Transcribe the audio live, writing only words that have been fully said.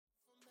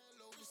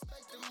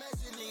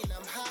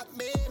I'm hot,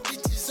 man.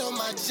 Bitches on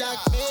my jock,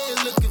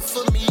 man. Looking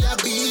for me, I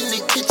be in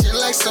the kitchen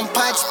like some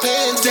pots,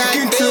 pans.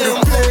 Sticking to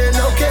the plan,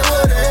 don't care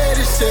what the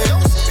haters say.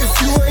 If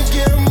you ain't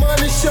getting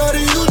money,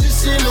 shorty, you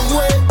just in the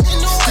way.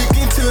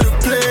 Sticking to the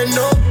plan,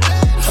 no.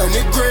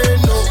 100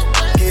 grand, no.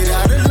 Get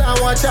out of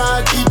line, watch how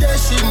I keep that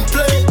shit in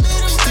play.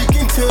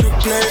 Sticking to the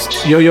plan.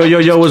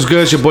 Yo, what's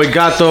good? It's your boy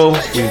Gato.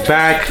 We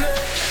back.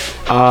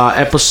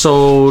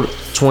 Episode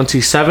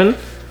 27.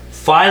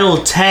 Final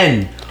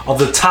 10 of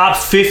the top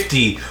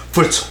 50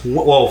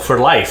 for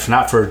life,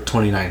 not for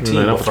 2019,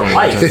 No, but for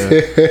life.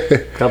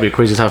 That'll be a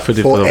crazy top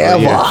 50 for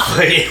Forever.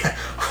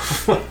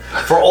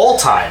 For all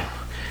time.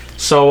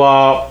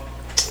 So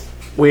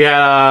we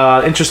had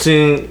an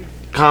interesting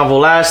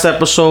convo last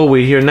episode.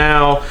 We're here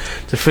now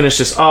to finish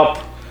this up.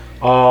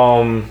 You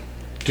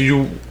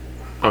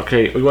want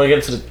to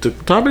get into the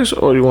topics,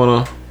 or you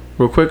want to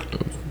real quick?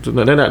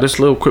 This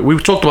little quick. We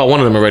talked about one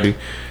of them already.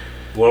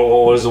 What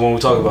was the one we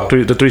talked about?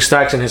 The three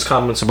stacks and his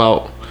comments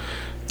about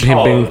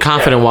him being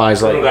confident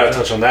wise. We don't gotta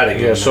touch on that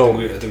again. Yeah, so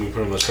I think we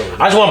pretty much covered it.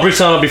 I just want to bring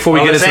something up before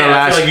we get into the I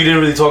last. feel like you didn't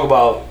really talk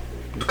about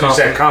the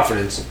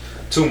confidence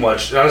too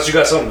much. Unless you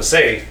got something to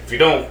say. If you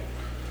don't,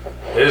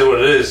 it is what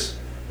it is.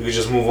 We could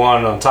just move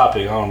on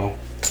topic. I don't know.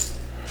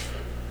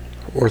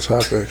 What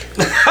topic?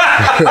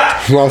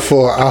 My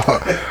fault.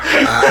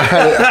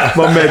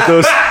 My man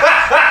does.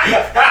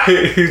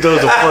 He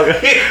does the fuck.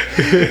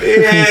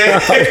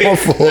 My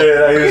fault.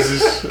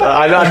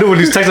 I knew when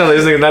he's texting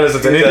this nigga not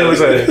listen to anything we're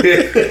saying.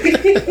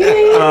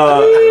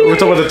 We're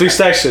talking about the three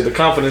stack shit, the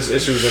confidence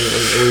issues, and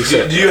what he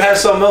said. Do you have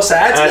something else to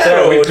add to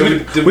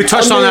that? We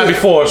touched on that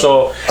before,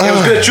 so it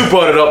was good that you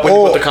brought it up when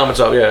you put the comments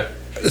up. Yeah.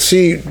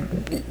 See,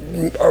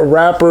 a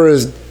rapper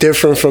is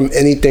different from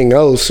anything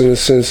else in a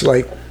sense,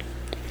 like,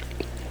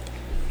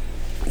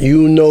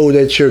 you know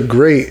that you're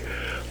great,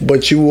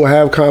 but you will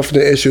have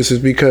confident issues is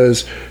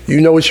because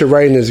you know what you're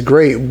writing is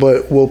great,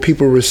 but will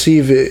people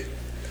receive it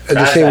at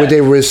the same way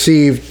they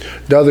received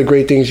the other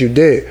great things you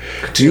did?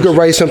 You could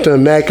write something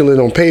immaculate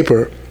on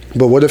paper,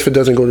 but what if it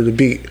doesn't go to the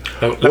beat?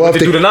 Like what they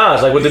do to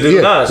Nas.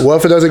 What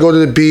if it doesn't go to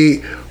the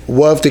beat?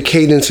 What if the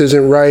cadence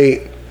isn't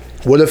right?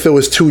 What if it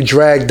was too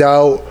dragged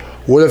out?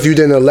 What if you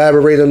didn't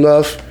elaborate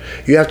enough?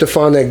 You have to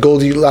find that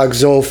Goldilocks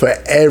zone for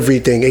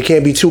everything. It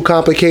can't be too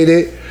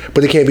complicated,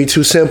 but it can't be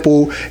too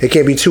simple. It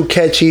can't be too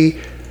catchy.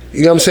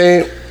 You know what I'm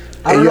saying?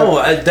 I don't know.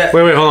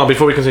 Wait, hold on.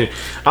 Before we continue,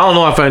 I don't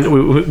know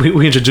if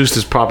we introduced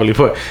this properly,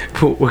 but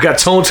we got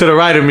Tone to the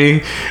right of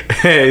me.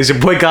 It's your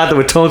boy Gato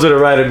with Tone to the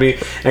right of me.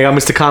 And I got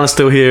Mr. Collins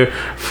still here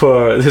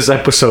for this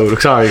episode.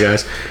 Sorry,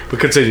 guys. But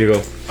continue,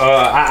 go.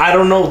 I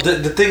don't know.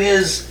 The thing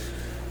is,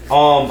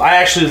 I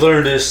actually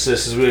learned this.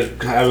 This is we're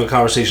having a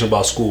conversation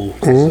about school.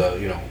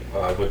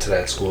 I went to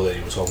that school that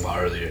you were talking about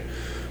earlier.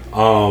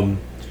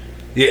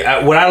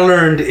 What I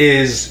learned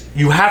is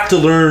you have to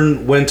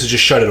learn when to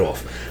just shut it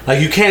off. Like,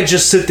 you can't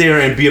just sit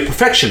there and be a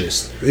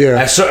perfectionist. Yeah.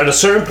 At a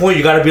certain point,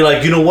 you got to be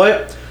like, you know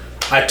what?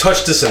 I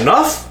touched this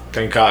enough.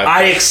 Thank God.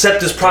 I accept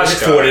this project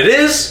for what it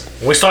is.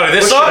 When we started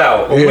this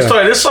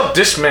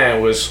this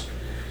man was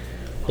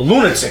a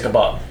lunatic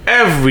about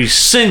every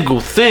single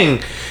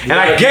thing. And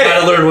I get it. You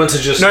got to learn when to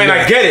just... No, and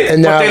I get it.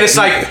 And but now, then it's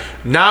like,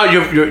 now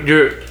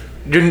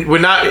we're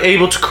not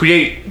able to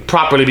create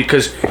properly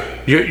because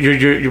you're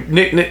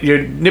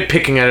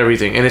nitpicking at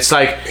everything, and it's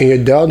like, and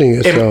you're doubting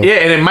yourself. And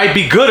it might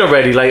be good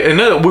already. Like, and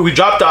then we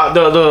dropped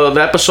the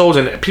episodes,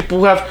 and people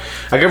who have,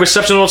 I get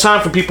reception all the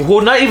time from people who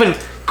are not even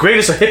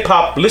greatest of hip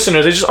hop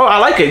listeners. They just, I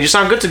like it. You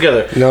sound good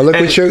together. Now look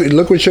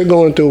what you're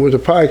going through with the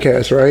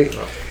podcast, right?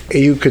 And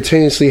you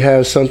continuously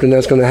have something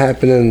that's going to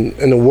happen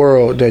in the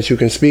world that you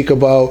can speak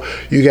about.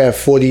 You got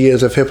 40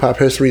 years of hip hop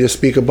history to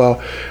speak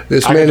about.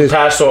 This man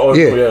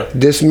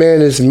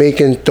is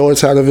making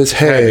thoughts out of his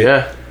head.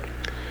 Yeah.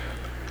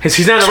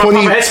 He's not in the proper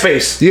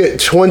headspace. Yeah,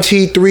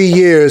 23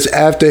 years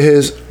after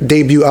his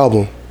debut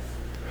album.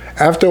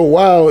 After a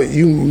while,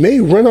 you may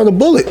run out of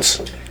bullets.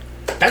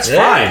 That's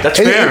fine. That's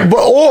fair.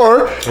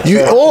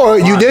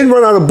 You didn't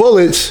run out of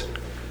bullets.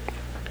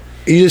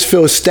 You just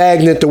feel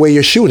stagnant the way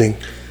you're shooting.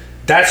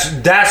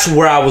 That's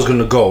where I was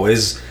gonna go.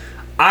 Is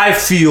I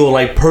feel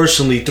like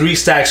personally, 3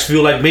 Stacks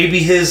feel like maybe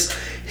his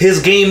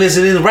game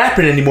isn't in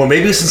rapping anymore.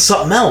 Maybe it's in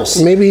something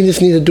else. Maybe he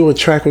just need to do a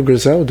track with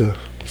Griselda.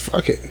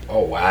 Fuck it.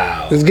 Oh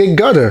wow. Let's get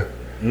gutter.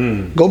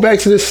 Go back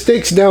to the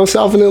sticks down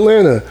south in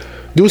Atlanta.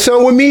 Do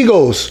something with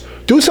Migos.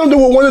 Do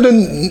something with one of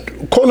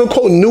the quote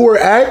unquote newer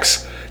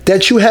acts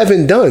that you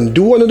haven't done.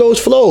 Do one of those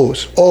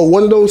flows or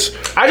one of those.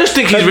 I just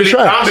think he's really.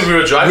 I don't think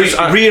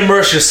we're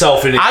re-immerse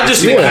yourself in it. I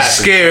just think he's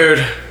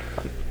scared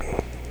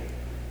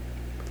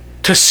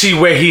to see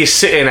where he is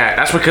sitting at.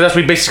 That's what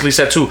we basically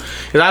said too.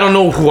 Because I don't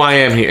know who I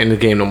am here in the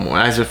game no more.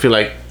 I just feel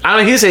like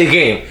he didn't say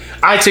game.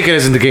 I take it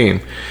as in the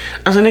game.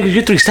 I was like, nigga,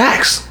 you're 3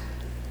 Stacks.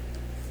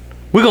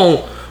 We're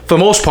going, for the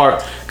most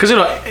part, because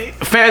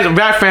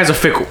rap fans are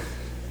fickle.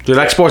 They're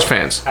like sports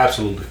fans.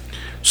 Absolutely.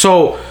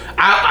 So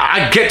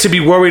I get to be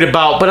worried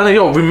about, but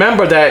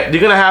remember that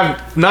you're gonna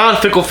have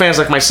non-fickle fans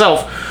like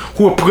myself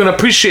who are gonna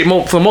appreciate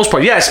for the most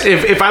part. Yes,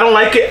 if I don't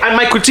like it, I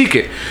might critique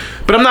it,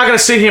 but I'm not gonna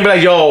sit here and be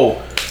like,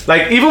 yo,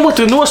 like even with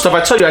the newer stuff,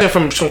 I tell you, I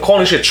think from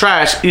calling shit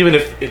trash, even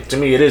if to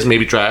me it is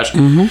maybe trash.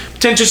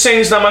 Tend to saying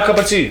it's not my cup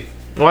of tea.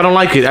 Well, I don't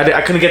like it.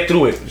 I couldn't get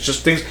through it. It's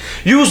just things.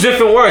 Use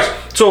different words.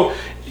 So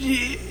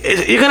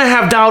you're gonna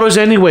have doubters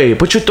anyway.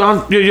 But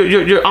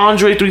you're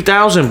Andre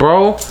 3000,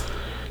 bro.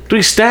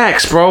 3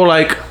 stacks, bro.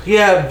 Like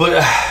Yeah, but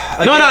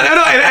no,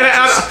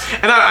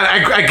 and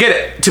I get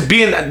it. To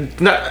be in,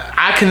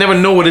 I can never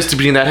know what it is to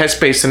be in that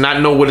headspace and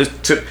not know what it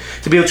is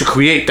to be able to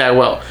create that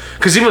well.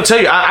 Because even to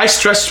tell you, I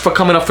stress for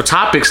coming up for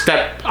topics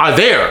that are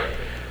there,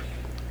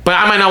 but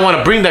I might not want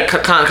to bring that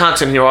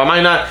content here, or I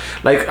might not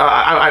like.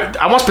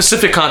 I want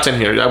specific content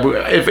here.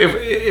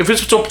 If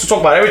it's to talk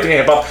about everything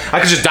hip hop, I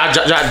could just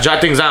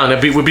jot things down.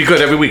 It would be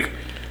good every week.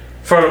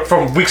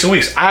 From weeks and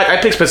weeks, I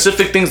pick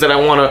specific things that I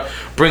want to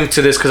bring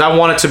to this because I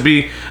want it to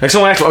be like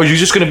someone asked me, "Oh, you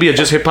just gonna be a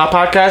just hip hop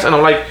podcast?" And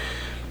I'm like,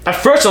 at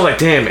first I'm like,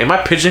 "Damn, am I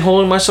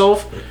pigeonholing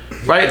myself?"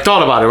 Right?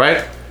 Thought about it,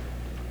 right?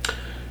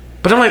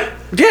 But I'm like,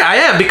 yeah, I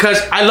am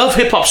because I love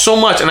hip hop so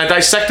much and I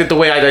dissect it the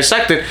way I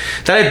dissect it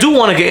that I do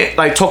want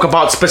to talk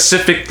about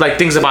specific like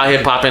things about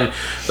hip hop and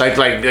like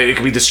it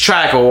could be this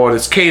track or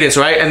this cadence,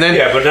 right? And then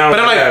but I'm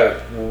like.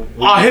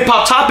 Our hip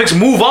hop topics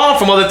move on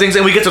from other things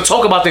and we get to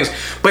talk about things.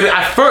 But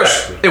at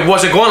first, it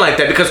wasn't going like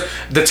that because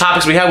the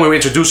topics we had, we were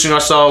introducing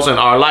ourselves and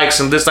our likes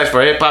and dislikes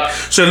for hip hop.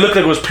 So it looked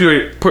like it was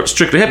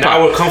strictly hip hop.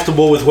 Now we're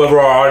comfortable with whoever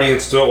our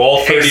audience,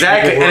 all 30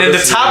 exactly. And then the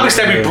topics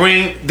that we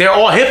bring, they're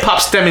all hip hop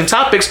stemming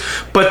topics,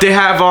 but they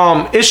have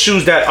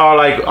issues that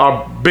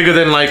are bigger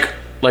than like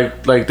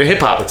the hip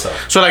hop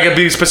itself. So like it'd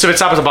be specific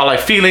topics about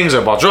like feelings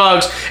or about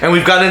drugs, and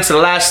we've gotten into the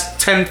last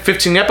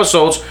 10-15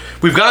 episodes,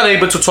 we've gotten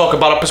able to talk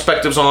about our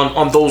perspectives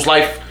on those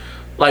life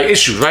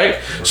issues, right?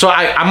 So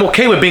I'm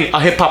okay with being a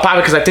hip hop podcast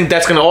because I think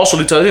that's gonna also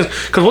lead to other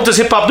things. Because what does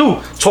hip hop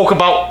do? Talk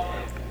about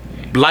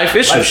life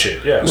issues. Life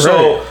shit, yeah.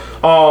 So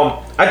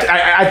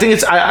I think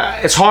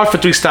it's hard for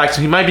 3 Stacks.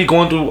 He might be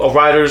going through a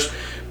writer's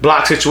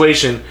block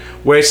situation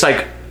where it's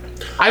like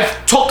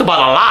I've talked about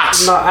a lot.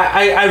 No,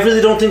 I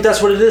really don't think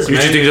that's what it is, man.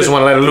 You think he doesn't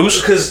want to let it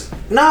loose? Because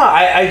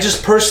I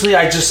just personally,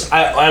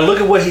 I look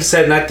at what he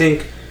said and I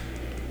think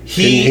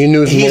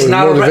he's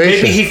not a rapper.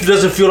 Maybe he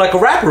doesn't feel like a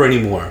rapper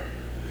anymore,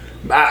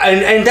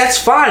 and that's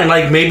fine.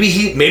 Like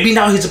maybe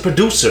now he's a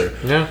producer.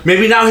 Yeah.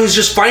 Maybe now he's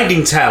just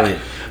finding talent.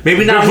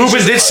 Maybe now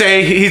Ruben did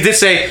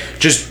say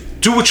just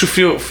do what you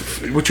feel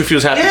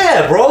is happening.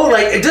 Yeah, bro.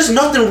 Like there's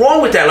nothing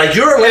wrong with that. Like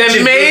you're a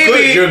legend.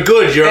 You're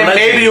good. You're a legend.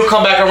 Maybe you'll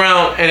come back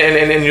around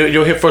and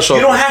you'll hit for sure.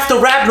 You don't have to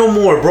rap no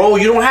more, bro.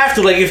 You don't have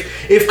to. Like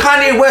if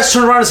Kanye West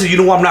turned around and said, you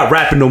know what, I'm not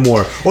rapping no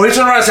more, or he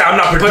turned around and said, I'm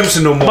not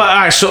producing no more. But all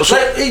right, so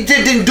like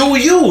then do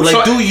you.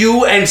 Like do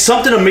you, and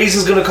something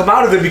amazing is gonna come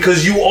out of it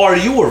because you are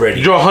you already.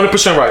 You're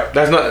 100% right.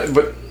 That's not.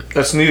 But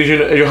that's neither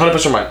here. You're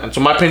 100% right. And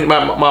so my opinion,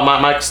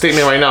 my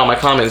statement right now, my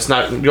comment is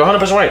not. You're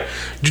 100% right.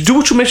 You do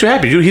what makes you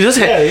happy. He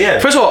doesn't. Yeah.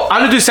 First of all,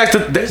 Andre 3 Stacks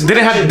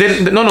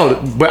didn't.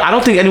 No. But I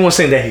don't think anyone's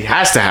saying that he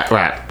has to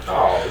rap.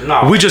 Oh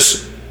no. We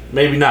just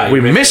maybe not. We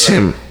miss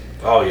him.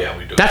 Oh yeah,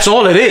 we do. That's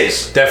all it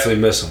is.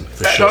 Definitely miss him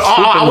for sure.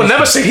 I would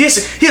never say he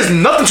has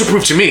nothing to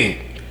prove to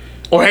me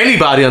or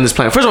anybody on this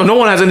planet. First of all, no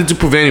one has anything to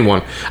prove to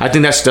anyone. I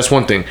think that's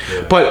one thing.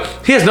 Yeah. But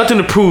he has nothing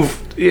to prove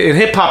in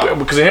hip hop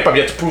because in hip hop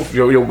you have to prove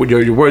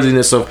your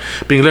worthiness of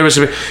being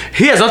lyricist.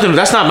 He has nothing.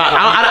 That's not my.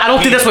 I don't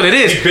think that's what it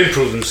is. He's been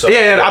proving himself.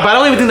 Yeah, but I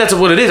don't even think that's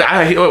what it is.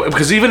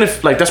 Because even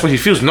if that's what he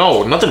feels,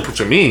 no, nothing to prove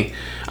to me.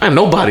 I am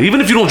nobody. Even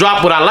if you don't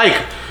drop what I like,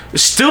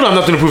 still have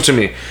nothing to prove to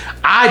me.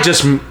 I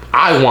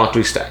want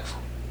 3 Stacks.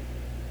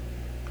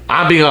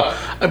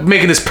 I'm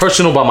making this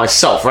personal by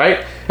myself,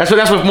 right? That's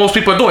what most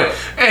people are doing,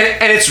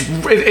 and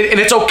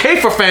it's okay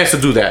for fans to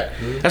do that.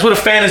 That's what a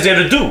fan is there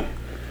to do.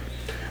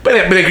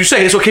 But like you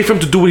say, it's okay for him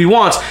to do what he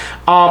wants.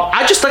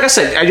 I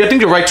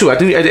think you're right too. I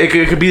think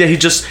it could be that he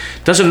just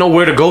doesn't know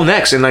where to go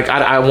next, and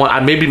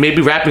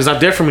maybe rapping's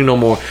not there for me no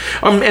more.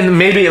 And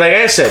maybe, like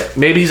I said,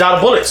 maybe he's out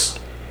of bullets.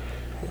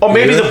 Or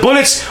maybe the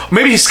bullets.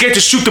 Maybe he's scared to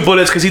shoot the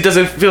bullets because he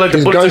doesn't feel like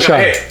the bullets are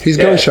gonna hit. He's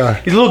gun shy.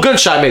 He's a little gun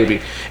shy.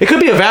 Maybe it could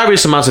be a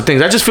various amounts of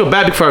things. I just feel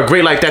bad for a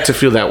great like that to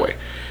feel that way.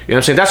 You know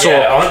what I'm saying? That's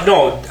all.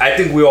 No, I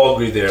think we all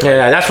agree there.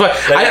 Yeah, that's what.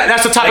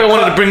 That's the topic I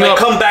wanted to bring up.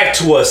 Come back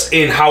to us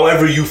in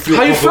however you feel.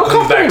 How you feel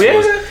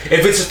comfortable?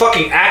 If it's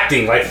fucking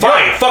acting,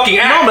 fine, fucking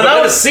act. No, but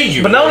let us see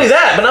you. But not only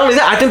that.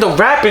 I think the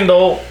rapping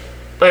though,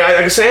 like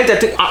I said, I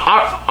think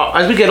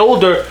as we get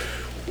older,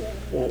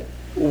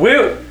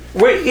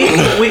 we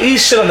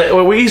ease shit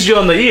on we ease you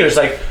on the ears.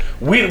 Like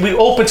we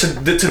open to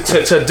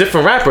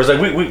different rappers. Like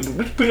we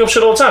bring up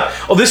shit all the time.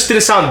 Oh, this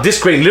didn't sound this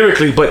great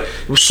lyrically, but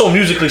it was so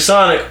musically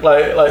sonic,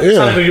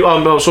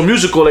 sonically, so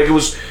musical. Like it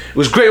was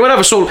great,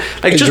 whatever. So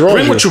like just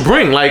bring what you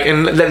bring, like,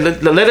 and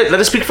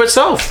let it speak for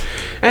itself.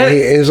 And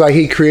it's like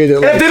he created.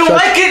 Like, if they don't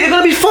like it, they're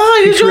gonna be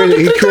fine.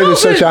 He created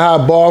such a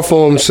high bar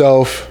for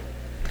himself.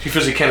 He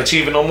feels he can't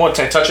achieve it no more,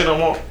 can't touch it no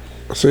more.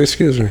 So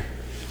excuse me.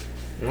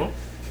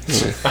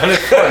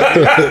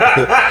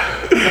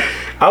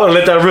 I would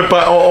let that rip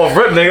off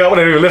rip, nigga. I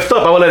wouldn't even lift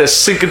up. I would let it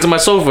sink into my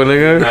sofa,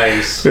 nigga.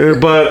 Nice.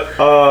 But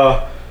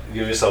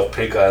Give yourself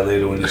pink eye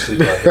later when you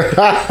sleep out here.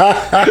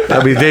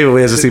 That'd be David when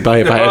he has to sleep out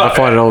here if I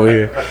farted over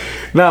here.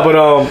 Nah,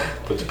 but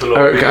Put the pillow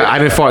over here. I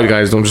didn't fart, you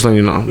guys. I'm just letting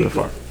you know. I didn't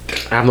fart.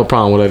 I have no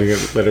problem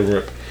with let it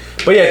rip.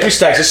 But yeah, 3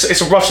 stacks.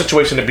 It's a rough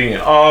situation to be in.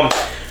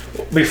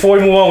 Before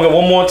we move on, we got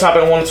one more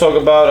topic I want to talk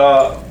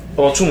about.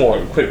 Well, 2 more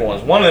quick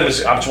ones. One of them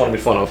is I just want to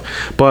be fun of.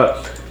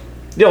 But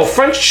yo,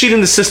 French cheating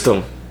the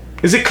system.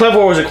 Is it clever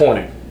or is it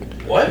corny?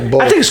 What?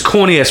 Both. I think it's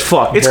corny as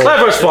fuck. It's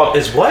clever as fuck.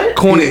 It's what?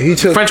 Corny. He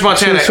took French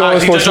Montana. 2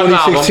 songs He from just dropped the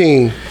album.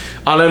 2016.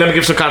 Let me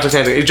give some context.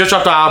 He just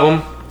dropped the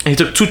album. And he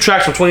took 2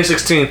 tracks from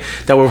 2016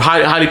 that were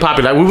highly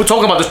popular. Like, we were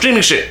talking about the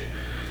streaming shit.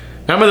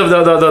 Remember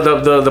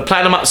the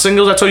platinum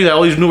singles I told you that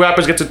all these new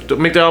rappers get to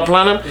make their own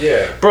platinum?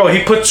 Yeah. Bro,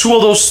 he put 2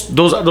 of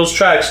those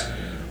tracks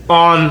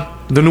on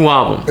the new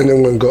album. And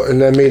then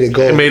that made it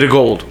go. It made it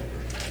gold.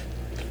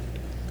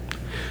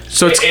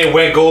 So It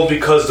went gold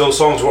because those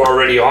songs were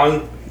already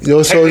on.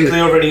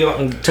 Technically already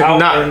on.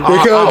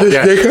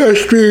 They count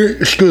stream.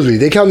 Excuse me.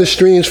 They count the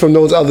streams from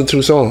those other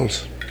 2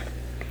 songs.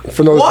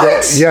 From those.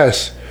 What?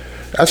 Yes.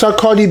 That's how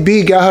Cardi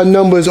B got her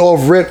numbers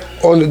off rip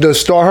on the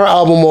start her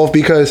album off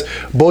because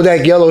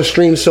Bodak Yellow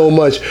streamed so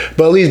much.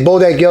 But at least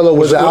Bodak Yellow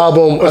was an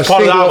album, a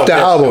single off the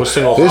album. This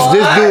dude,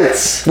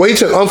 he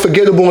took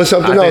Unforgettable and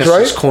something else,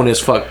 right? It's corny as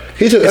fuck.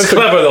 It's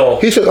clever though.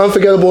 He took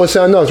Unforgettable and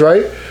something else,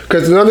 right?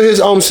 Because none of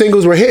his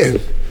singles were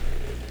hitting.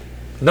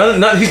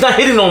 He's not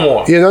hitting no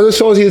more. Yeah, none of the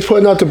songs he was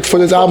putting out for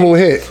this album were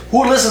hit.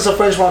 Who listens to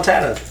French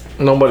Montana?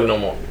 Nobody no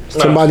more.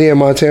 Somebody in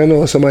Montana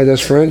or somebody that's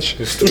French.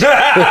 But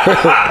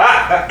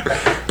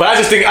I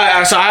just think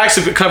so I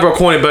actually clever or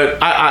corny, but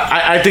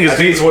I think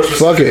it's more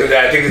specific Fuck it. than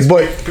that. I think it's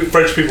But-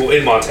 French people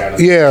in Montana.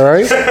 Yeah,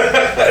 right?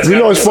 You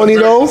know what's funny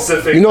though?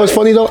 specific. You know what's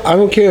funny though? I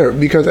don't care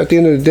because at the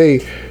end of the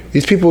day,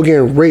 these people are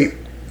getting raped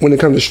when it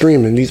comes to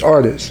streaming, these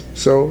artists.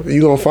 So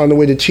you're going to find a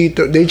way to cheat.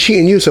 They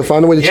cheating you, so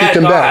find a way to cheat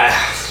them back.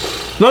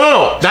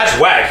 No. That's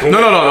whack.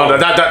 No.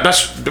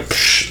 That's.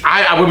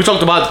 When we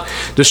talked about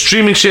the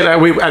streaming shit,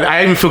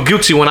 I even feel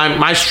guilty when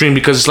my stream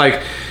because it's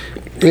like.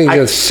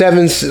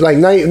 Niggas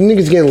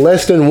niggas getting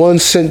less than 1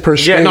 cent per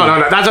stream. Yeah,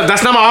 no.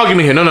 That's not my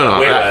argument here. No.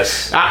 Way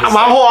less.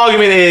 My whole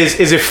argument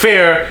is it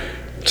fair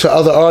to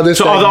other artists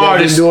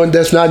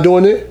that's not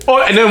doing it?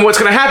 And then what's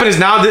gonna happen is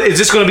now it's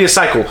just gonna be a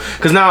cycle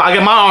because now I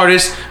get my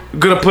artist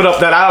gonna put up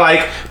that I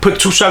like, put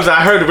 2 tracks that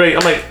I heard already.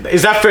 I'm like,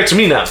 is that fair to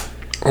me now?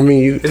 I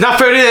mean, it's not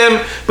fair to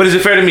them, but is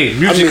it fair to me?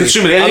 Music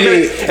consumer. And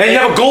you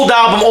have a gold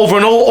album over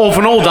an old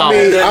album.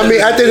 I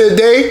mean, at the end of the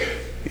day,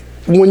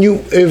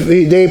 if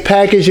they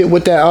package it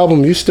with that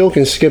album, you still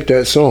can skip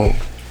that song.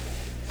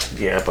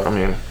 Yeah, but I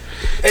mean,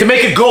 to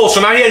make it gold. So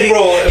now he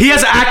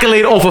has an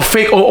accolade off of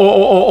fake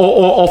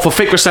or for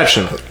fake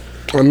reception.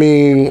 I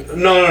mean,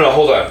 no.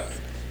 Hold on.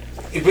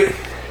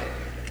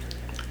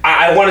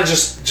 I want to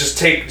just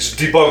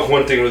debunk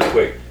one thing really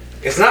quick.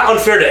 It's not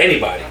unfair to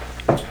anybody.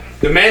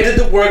 The man did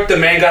the work. The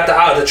man got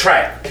the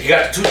track. He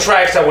got the 2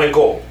 tracks that went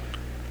gold.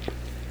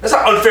 That's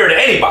not unfair to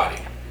anybody.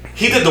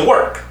 He did the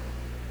work.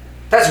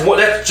 That's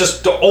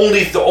just the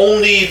only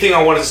thing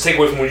I wanted to take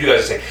away from what you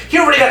guys are saying. He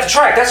already got the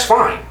track. That's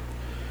fine.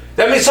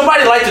 That means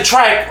somebody liked the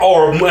track,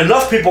 or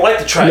enough people liked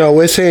the track. No,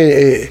 we're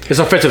saying it's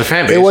unfair to the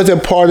fan base. It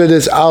wasn't part of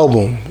this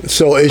album,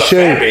 so it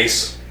shouldn't. Fan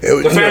base.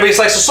 The fan base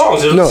likes the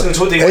songs. They're listening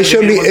to it. It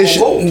shouldn't be.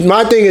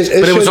 My thing is,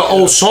 but it was an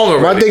old song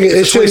already. My thing is,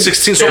 it should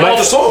 2016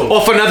 song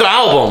off another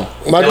album.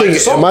 My thing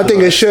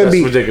is, shouldn't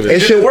be. Ridiculous. It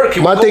should.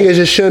 My thing is,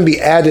 it shouldn't be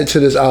added to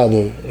this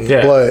album.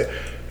 Yeah. But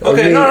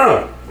okay,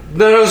 no.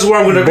 This is where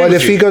I'm going to agree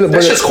with you.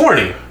 That's just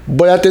corny.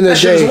 But at the end of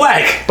the day, that shit is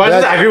whack. But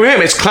I agree with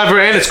him. It's clever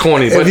and it's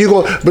corny.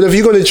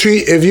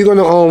 If you're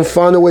gonna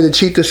find a way to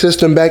cheat the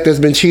system back that's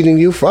been cheating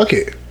you, fuck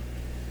it.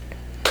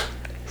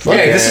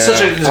 This is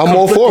such a I'm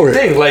all for it.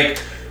 Thing. Like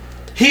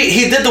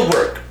he did the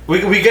work.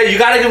 You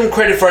gotta give him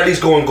credit for at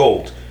least going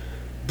gold.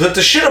 But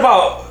the shit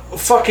about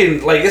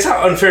fucking it's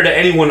not unfair to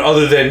anyone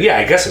other than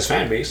I guess his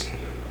fan base.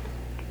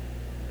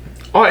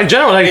 Oh, in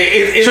general,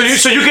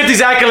 so you get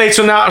these accolades.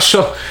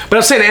 But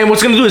I'm saying, and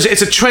what's gonna do is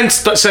it's a trend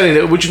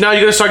setting. Which now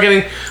you're gonna start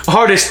getting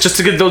artists just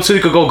to get those so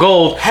you could go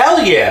gold.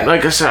 Hell yeah!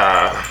 Like that's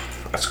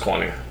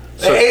corny.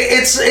 So,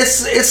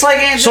 it's like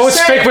Andrew so it's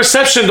said. fake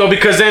reception though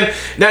because then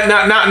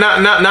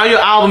now your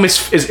album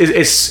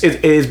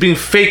is being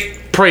fake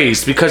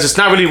praised because it's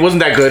not really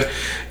wasn't that good.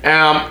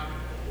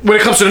 When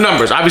it comes to the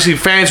numbers, obviously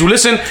fans who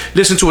listen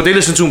to what they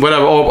listen to,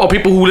 whatever, or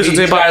people who listen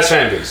to hip-hop.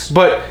 Fan base.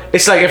 But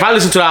it's like if I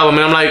listen to the album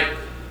and I'm like.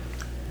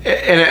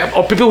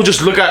 Or people who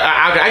just look at,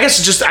 I guess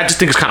I just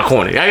think it's kind of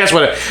corny. I guess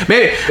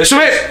maybe it's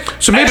you're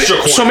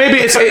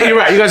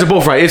right. You guys are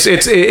both right. It's you.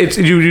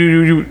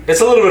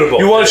 It's a little bit of both.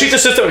 You want to cheat the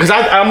system because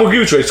I'm with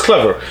you. It's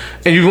clever,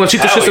 and you want to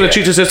cheat the system and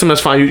cheat the system. That's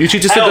fine. You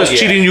cheat the system that's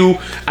cheating you.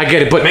 I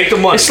get it, but make the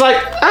money. It's like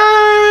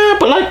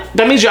but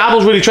that means your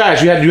album's really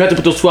trash. You had to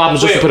put those 2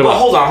 albums just to put them out.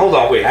 Hold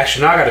on. Wait.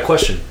 Actually, now I got a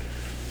question.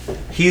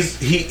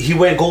 He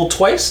went gold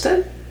twice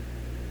then?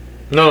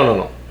 No.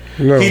 No.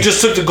 He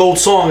just took the gold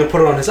song and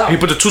put it on his album. He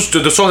put the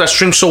songs that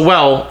streamed so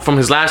well from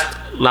his last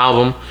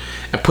album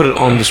and put it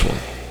on this one.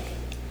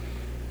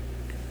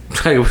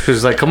 It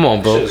was like, come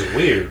on, bro. This is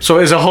weird. So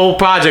it's a whole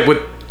project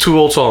with 2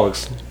 old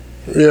songs.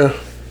 Yeah.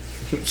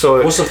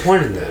 So what's the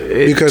point in that?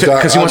 Because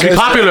he wants to be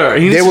popular.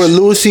 They were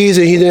Lucy's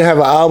and he didn't have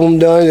an album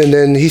done, and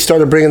then he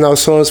started bringing out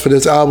songs for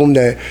this album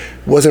that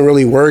wasn't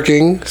really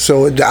working.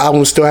 So the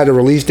album still had a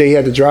release date. He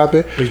had to drop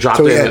it. He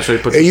dropped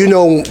it. And you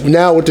know,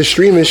 now with the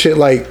streaming shit,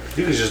 like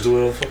you can just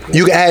do it.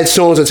 You can add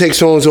songs or take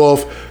songs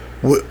off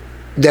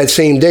that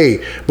same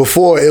day.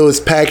 Before it was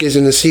packaged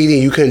in the CD,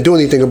 you couldn't do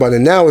anything about it.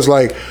 Now it's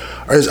like,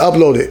 it's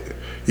uploaded.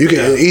 You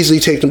can easily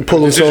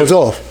pull them songs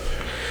off.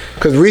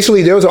 Because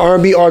recently there was an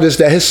R&B artist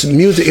that his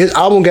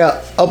album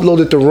got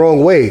uploaded the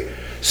wrong way.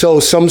 So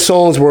some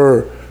songs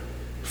were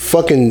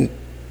fucking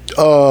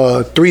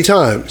 3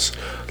 times.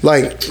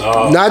 Like,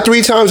 not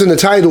 3 times in the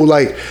title,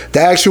 like the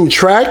actual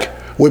track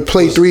would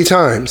play 3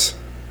 times.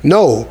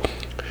 No.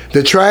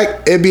 The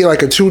track, it'd be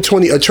like a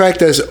track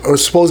that's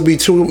supposed to be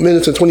 2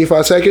 minutes and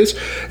 25 seconds.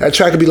 That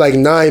track would be like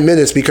 9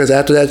 minutes because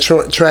after that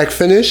track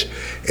finished,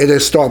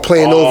 it'd start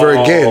playing over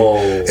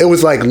again. It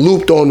was like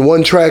looped on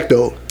one track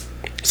though.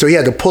 So he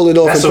had to pull it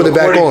off and put it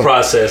back on.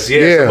 Process.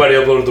 Yeah, somebody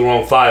uploaded the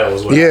wrong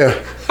files. Yeah.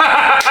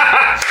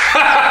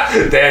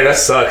 Damn, that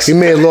sucks. He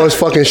may have lost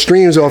fucking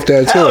streams off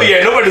that too. Hell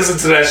yeah, nobody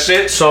listens to that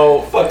shit.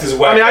 So fuck this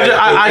whack. I mean,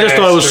 I just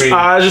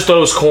thought it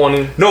was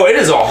corny. No, it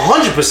is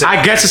 100%.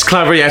 I guess it's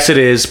clever, yes it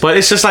is, but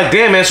it's just like,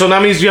 damn man. So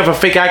that means you have a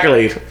fake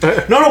accolade.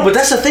 No, but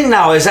that's the thing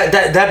now. Is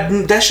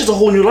that shit's a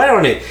whole new light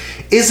on it.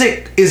 Is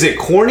it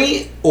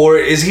corny or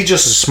is he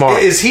just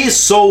smart? Is he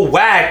so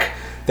whack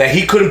that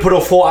he couldn't put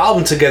a full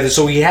album together,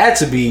 so he had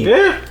to be?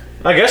 Yeah,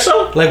 I guess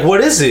so. Like,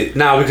 what is it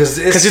now? Because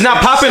he's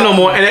not popping no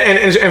more,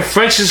 and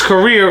French's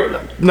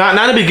career,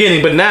 not in the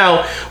beginning, but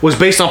now was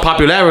based on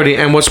popularity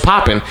and what's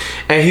popping,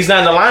 and he's not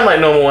in the limelight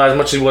no more as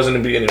much as he was in the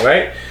beginning,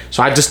 right?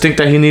 So I just think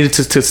that he needed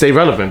to stay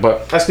relevant,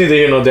 but that's neither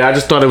here nor there. I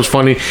just thought it was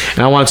funny, and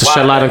I wanted to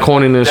shed light on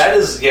corniness.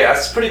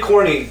 That's pretty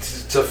corny.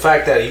 To the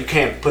fact that you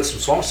can't put some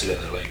songs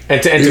together, like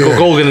and to go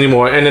golden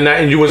anymore,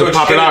 and you was a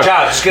popular artist.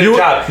 Just get a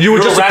job. You were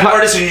just a rap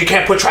artist, and you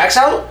can't put tracks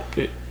out.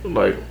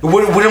 Like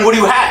what do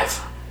you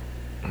have?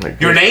 Like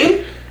your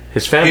name?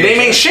 His family. Your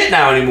name ain't shit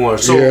now anymore.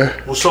 So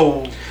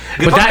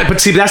But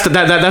see, that's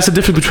the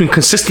difference between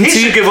consistency. He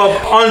should give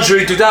up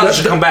Andre 3000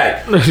 should come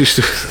back.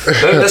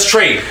 Let's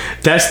trade.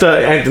 That's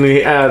the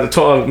Anthony,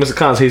 Mr.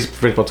 Collins. He's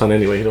French Montana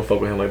anyway. He don't fuck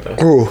with him like that.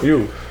 Who?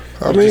 You.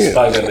 I mean,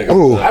 I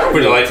don't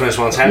really like French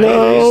Montana.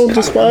 No,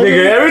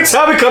 nigga, every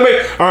time he come in,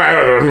 all right,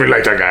 I don't really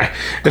like that guy.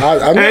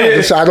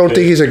 I don't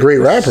think he's a great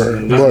rapper,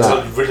 but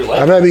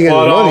I'm not getting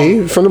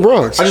money from the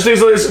Bronx. I just think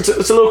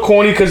it's a little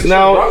corny because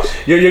now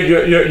your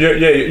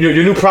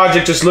new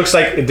project just looks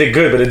like it did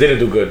good, but it didn't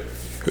do good.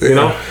 You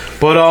know.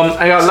 But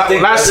I got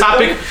last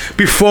topic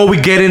before we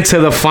get into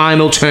the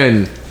final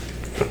 10.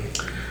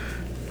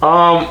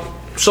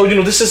 So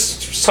this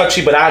is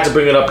touchy, but I had to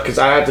bring it up because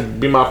I had to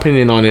be my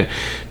opinion on it.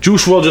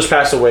 Juice WRLD just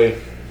passed away.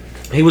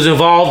 He was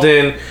involved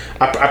in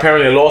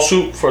apparently a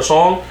lawsuit for a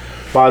song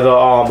by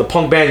the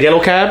punk band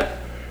Yellow Cab.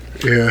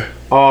 Yeah.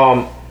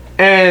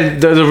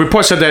 And the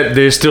report said that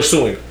they're still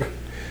suing.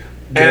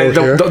 And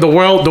the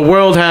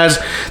world has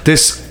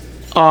this.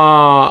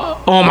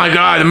 Oh my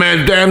God,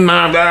 man!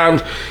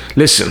 Damn.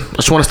 Listen, I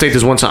just want to state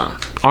this one time.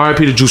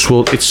 R.I.P. to Juice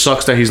WRLD. It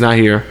sucks that he's not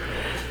here.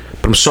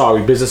 But I'm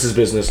sorry, business is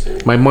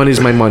business. My money is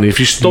my money. If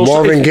you stole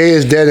Marvin Gaye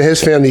is dead and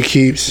his family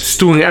keeps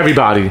suing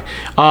everybody.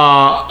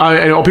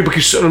 I know people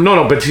keep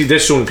but they're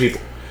suing people.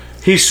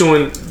 He's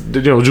suing,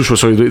 Juice WRLD,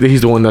 so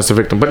he's the one that's the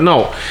victim. But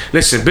no,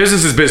 listen,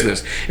 business is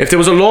business. If there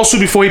was a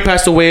lawsuit before he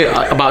passed away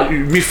about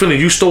me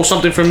feeling you stole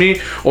something from me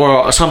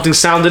or something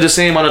sounded the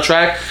same on a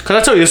track, because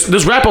I tell you,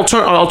 this rap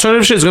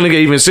alternative shit is going to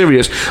get even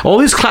serious. All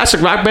these classic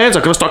rap bands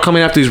are going to start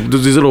coming after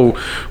these little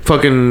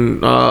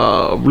fucking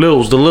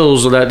Lils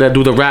that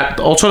do the rap,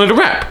 alternative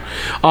rap.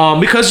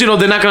 Because, they're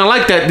not going to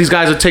like that these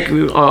guys are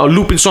taking a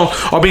looping song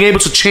or being able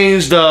to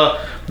change the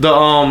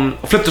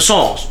flip the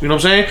songs. You know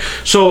what I'm saying?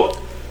 So,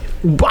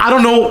 I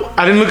don't know.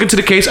 I didn't look into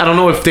the case. I don't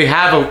know if they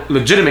have a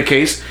legitimate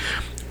case.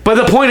 But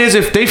the point is,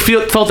 if they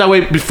felt that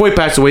way before he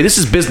passed away, this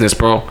is business,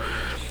 bro.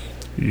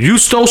 You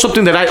stole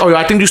something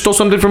I think you stole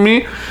something from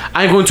me.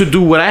 I'm going to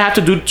do what I have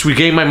to do to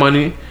regain my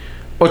money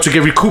or to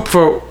get recouped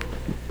for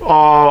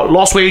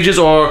lost wages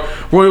or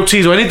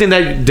royalties or anything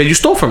that you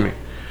stole from me.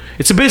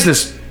 It's a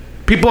business.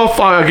 People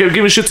are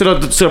giving shit to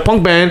the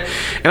punk band,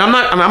 and I'm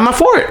not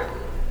for it.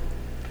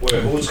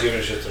 Wait, who's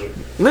giving shit to them?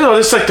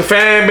 It's like the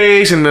fan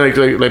base and like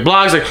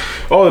blogs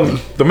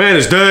the man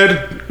is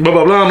dead, blah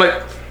blah blah. I'm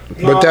like,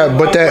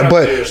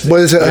 but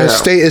a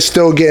state is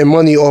still getting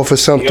money off of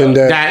something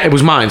that it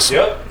was mine.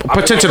 Yep.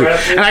 Potentially.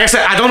 And like I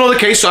said, I don't know the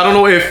case, so I don't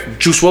know if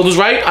Juice WRLD is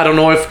right. I don't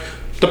know if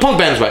the punk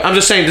band is right. I'm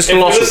just saying this is the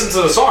lawsuit. If you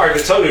listen to the song, I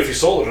can tell you if you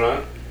sold it or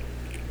not.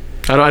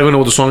 I don't even know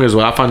what the song is.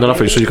 Well, I'll find that out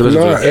for you so you can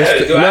listen to it.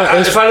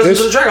 If I listen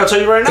to the track, I'll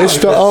tell you right now. It's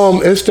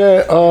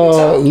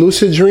that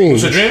Lucid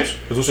Dreams. Lucid Dreams?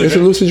 It's a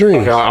Lucid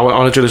Dreams. Okay,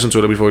 I'll let you listen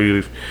to it before you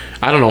leave.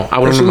 I don't know.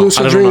 It's a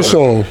Lucid Dreams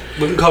song.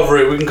 We can cover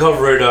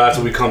it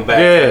after we come back.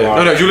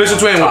 Yeah. No. You listen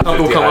to it and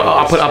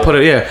I'll put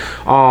it. Yeah.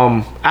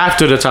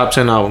 After the top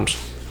 10 albums.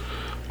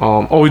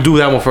 We do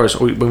that one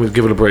first. We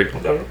give it a break.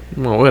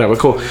 Well, whatever,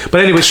 cool.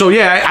 But anyway, so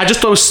yeah, I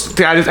just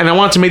thought, and I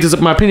wanted to make this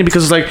my opinion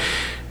because it's like,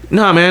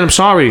 nah, man, I'm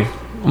sorry.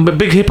 I'm a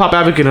big hip hop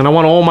advocate, and I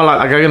want all my,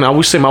 like again, I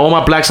always say, all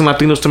my blacks and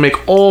Latinos to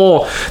make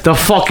all the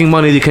fucking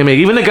money they can make.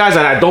 Even the guys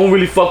that I don't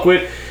really fuck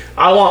with,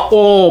 I want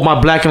all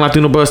my black and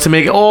Latino brothers to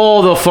make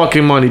all the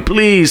fucking money.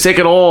 Please take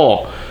it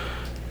all.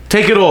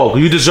 Take it all.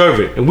 You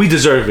deserve it, and we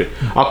deserve it.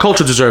 Our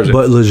culture deserves it.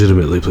 But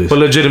legitimately, please. But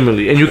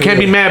legitimately, and you can't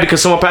be mad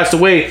because someone passed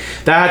away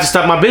that I had to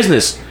stop my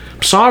business.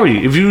 I'm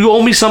sorry. If you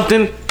owe me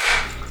something,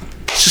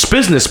 it's just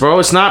business, bro.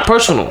 It's not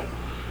personal.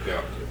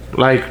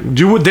 Like if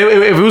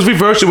it was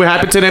reversed, it would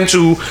happen to them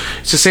too.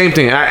 It's the same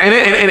thing,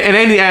 and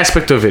any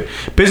aspect of it.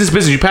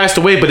 Business. You passed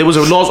away, but there was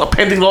a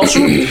pending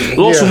lawsuit.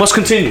 Lawsuit must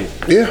continue.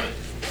 Yeah.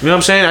 You know what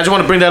I'm saying? I just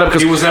want to bring that up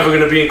because he was never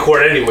going to be in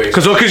court anyway.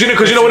 Because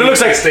you know what it looks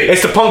like.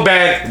 It's the punk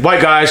band,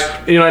 white guys,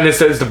 and it's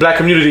the black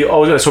community.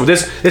 Oh, so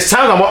this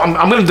time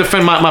I'm going to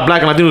defend my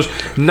black and Latinos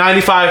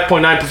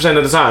 95.9%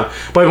 of the time.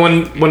 But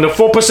when the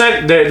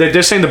 4%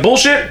 they're saying the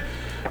bullshit,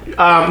 you're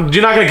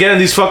not going to get in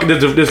these fucking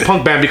this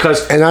punk band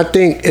because. And I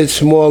think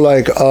it's more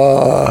like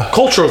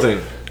cultural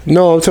thing.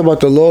 No, I'm talking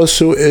about the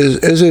lawsuit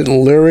isn't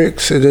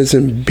lyrics. It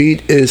isn't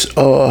beat. It's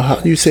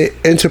how do you say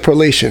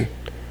interpolation.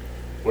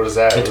 What is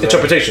that?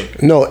 Interpretation.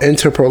 No,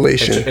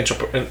 interpolation.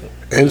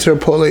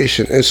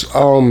 Interpolation. It's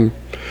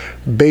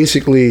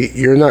basically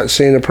you're not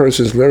saying a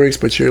person's lyrics,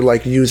 but you're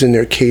like using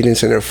their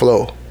cadence and their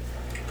flow.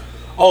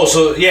 Oh,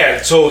 so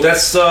yeah, so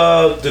that's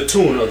the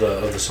tune of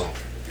the song.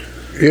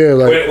 Yeah,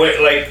 like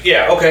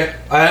okay.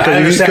 I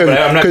understand, but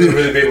I'm not gonna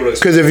really be able to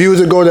explain.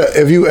 Because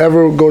if you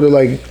ever go to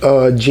like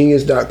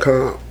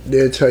Genius.com,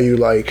 they'll tell you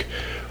like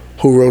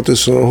who wrote the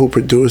song, who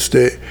produced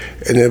it,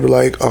 and they'll be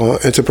like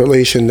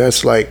interpolation.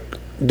 That's like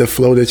the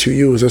flow that you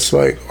use. It's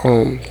like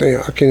damn,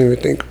 I can't even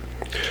think.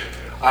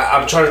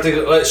 I'm trying to think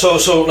of, like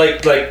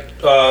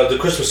the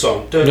Christmas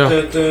song. And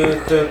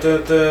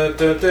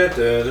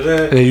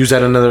you use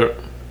that another.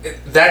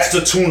 That's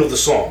the tune of the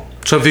song.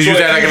 So if you use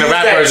that like in a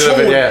rap version of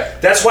it, yeah.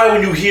 That's why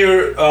when you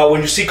hear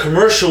when you see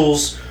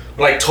commercials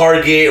like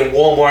Target and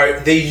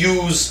Walmart, they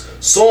use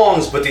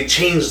songs but they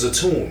change the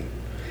tune.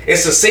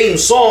 It's the same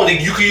song.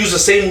 You could use the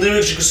same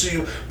lyrics.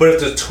 But if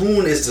the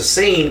tune is the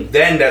same,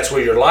 then that's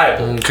where you're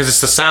liable. Because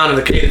it's the sound and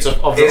the cadence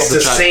of the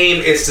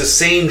same. It's the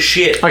same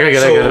shit. I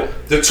get it.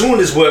 The tune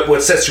is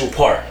what sets you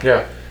apart.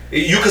 Yeah.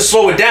 You can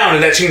slow it down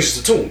and that changes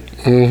the tune.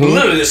 Mm-hmm.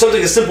 Literally,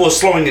 something as simple as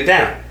slowing it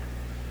down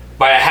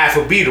by a half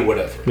a beat or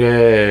whatever.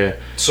 Yeah.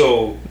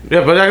 So.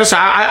 Yeah, but like I said,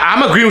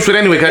 I'm agreeing with it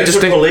anyway. I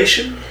just think.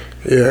 Interpolation?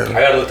 Yeah. I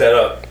gotta look that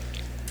up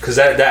because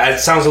that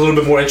sounds a little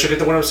bit more intricate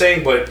than what I'm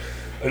saying, but.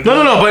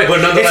 No, but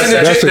nonetheless,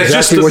 that's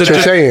exactly what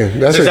you're saying.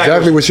 That's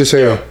exactly what you're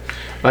saying.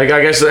 Like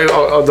I guess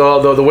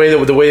the way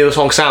the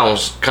song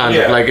sounds, kind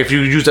of like if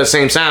you use that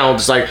same sound,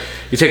 it's like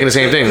you're taking the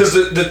same thing. Because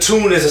the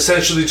tune is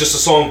essentially just a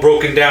song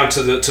broken down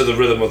to the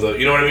rhythm of the,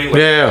 you know what I mean?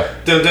 Like,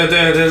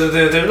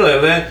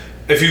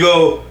 if you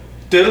go,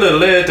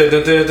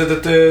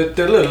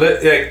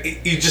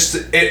 you just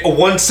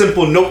one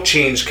simple note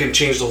change can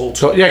change the whole tune.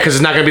 So, yeah, because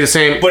it's not gonna be the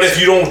same. But if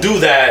you don't do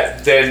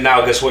that, then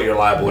now guess what? You're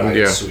liable and I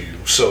can sue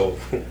you. So.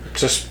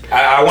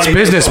 I want it's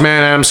business,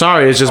 man. I'm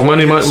sorry. It's just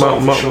money's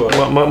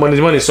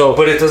money. So,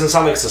 but it doesn't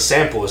sound like it's a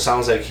sample. It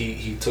sounds like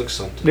he took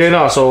something. Yeah,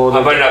 no. So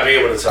I might not be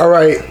able to tell. All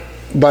right.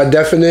 By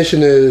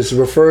definition, is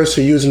refers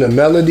to using a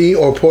melody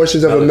or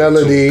portions of a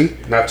melody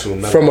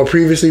from a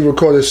previously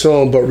recorded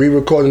song, but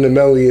re-recording the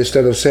melody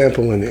instead of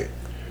sampling it.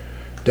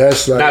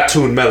 That's like not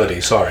tune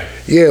melody. Sorry.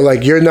 Yeah,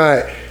 like you're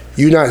not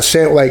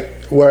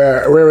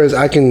whereas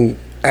I can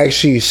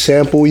actually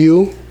sample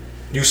you.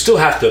 You still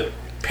have to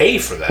pay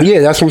for that. Yeah,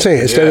 that's what I'm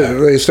saying.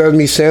 Instead of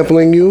me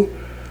sampling you,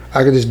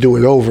 I could just do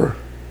it over.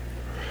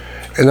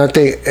 And I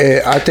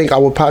think I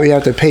would probably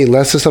have to pay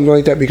less or something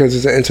like that because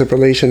it's an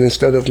interpolation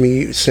instead of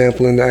me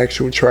sampling the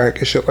actual track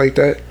and shit like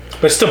that.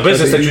 But it's still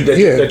business that you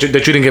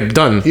didn't get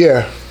done.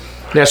 Yeah.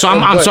 Yeah, so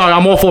I'm sorry,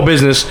 I'm all for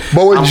business.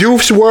 But what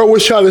Juice WRLD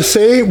was trying to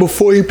say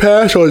before he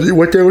passed, or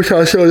what they were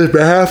trying to say on his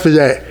behalf, is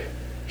that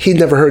he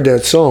never heard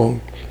that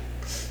song.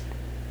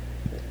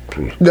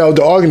 No,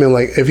 the argument,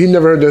 like, if he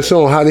never heard that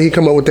song, how did he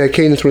come up with that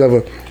cadence,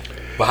 whatever?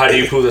 But how do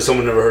you prove that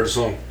someone never heard the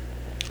song?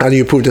 How do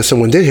you prove that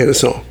someone did hear the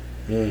song?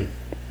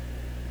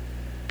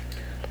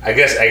 I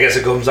guess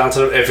it comes down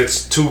to if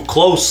it's too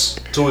close,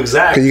 too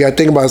exact. Cause you gotta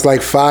think about it's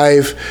like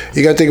 5.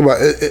 You gotta think about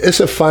it's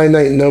a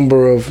finite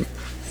number of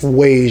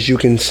ways you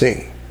can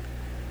sing.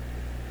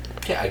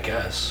 Yeah, I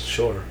guess,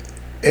 sure.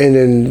 And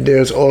then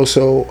there's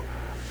also,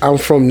 I'm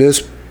from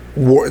this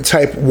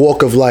type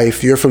walk of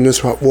life. You're from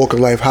this walk of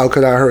life. How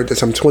could I heard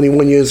this? I'm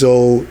 21 years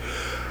old.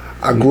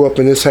 I grew up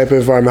in this type of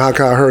environment. How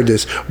could I heard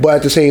this? But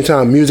at the same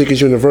time, music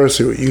is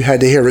universal. You had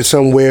to hear it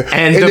somewhere.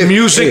 And the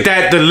music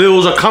that the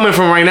Lils are coming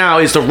from right now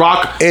is the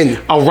rock, and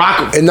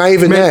not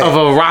even that of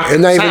a rock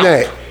and not sound. even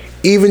that.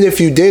 Even if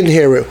you didn't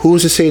hear it,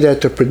 who's to say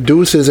that the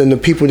producers and the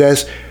people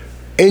that's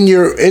in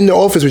the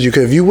office with you?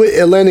 Because if you with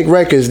Atlantic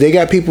Records, they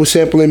got people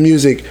sampling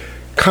music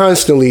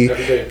constantly,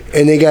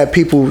 and they got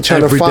people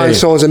trying to find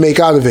songs and make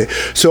out of it.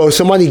 So if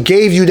somebody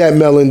gave you that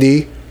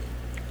melody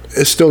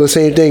it's still the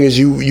same thing as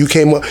you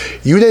came up.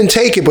 You didn't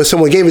take it, but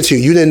someone gave it to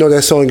you. You didn't know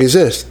that song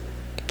exists.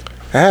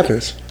 It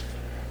happens.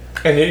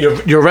 And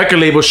your record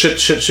label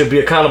should be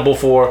accountable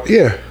for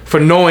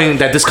knowing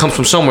that this comes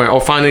from somewhere or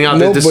finding out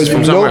that this is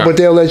from somewhere. No, but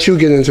they'll let you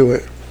get into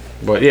it.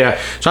 But yeah,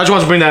 so I just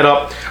wanted to bring that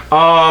up.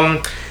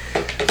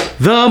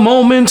 The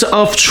moment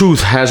of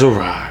truth has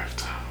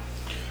arrived.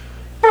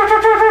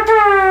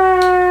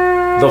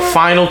 The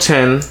final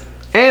 10,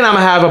 and I'm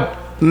gonna have a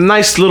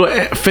nice little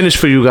finish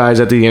for you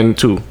guys at the end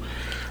too.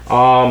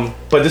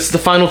 But this is the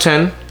final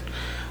 10.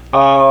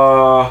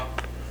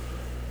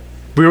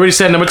 We already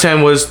said number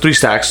 10 was 3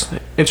 Stacks,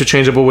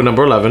 interchangeable with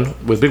number 11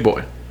 with Big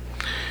Boy.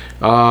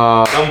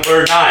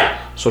 Number 9.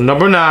 So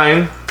number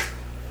 9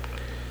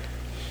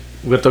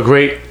 with the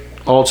great,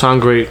 all-time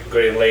great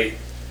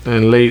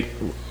and late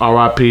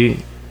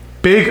R.I.P.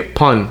 Big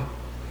Pun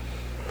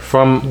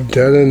from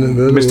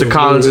Mr.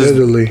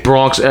 Collins'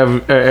 Bronx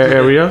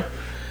area.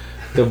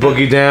 The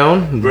Boogie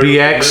Down,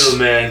 BX.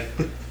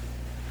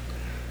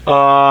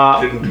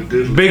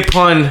 Big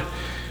Pun,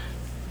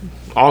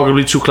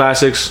 arguably 2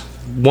 classics.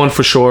 One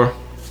for sure.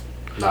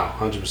 No,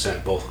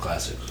 100%. Both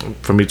classics.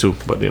 For me too,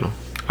 but you know,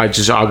 I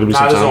just arguably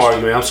sometimes. There's no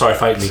argument. I'm sorry,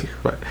 fight me.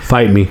 Right.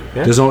 Fight me.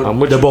 Yeah?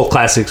 They're both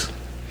classics.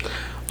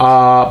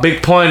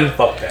 Big Pun.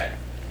 Fuck that.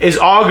 Has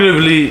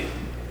arguably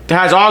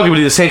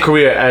the same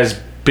career as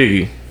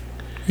Biggie.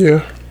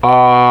 Yeah.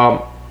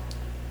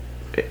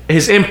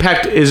 His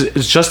impact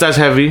is just as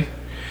heavy.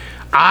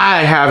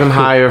 I have him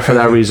higher for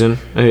that reason.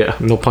 Yeah,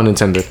 no pun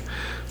intended.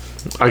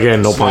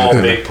 Again, no pun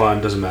intended. Big pun,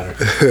 doesn't matter.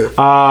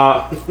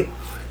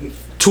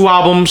 2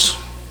 albums.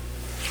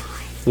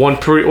 One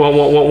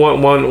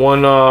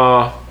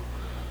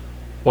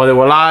while they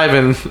were live,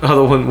 and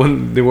other one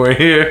when they weren't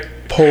here.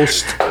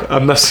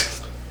 I'm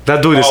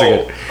not doing this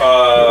again.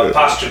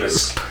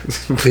 Posthumous.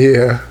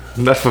 Yeah.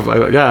 That's for,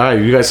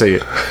 you guys say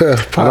it.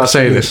 I'm not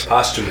saying this.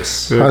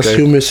 Posthumous. Okay.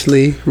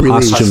 Posthumously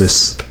released.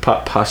 Posthumous.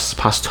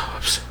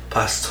 Posthumous. Yeah.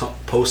 That's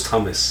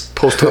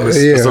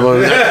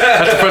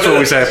the first one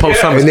we said.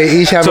 Posthumous. And they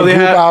each have a group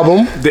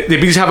album.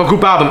 They each have a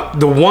group album.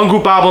 The one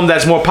group album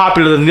that's more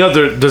popular than the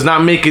other does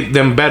not make it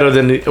them better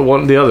than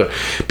the other.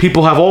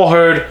 People have all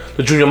heard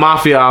the Junior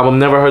Mafia album,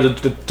 never heard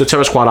the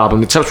Terror Squad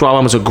album. The Terror Squad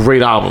album is a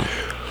great album.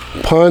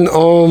 Pun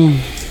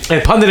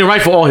and Pun didn't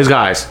write for all his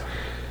guys.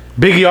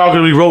 Biggie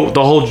arguably wrote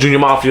the whole Junior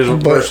Mafia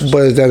verse.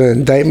 But is that an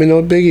indictment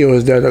on Biggie, or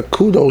is that a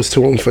kudos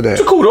to him for that?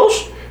 It's a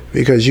kudos.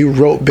 Because you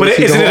wrote But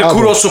isn't it a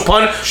kudos to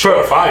Pun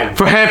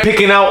for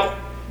handpicking out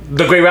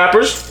the great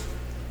rappers?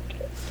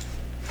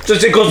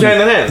 Just it goes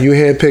hand in hand. You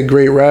handpick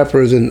great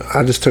rappers, and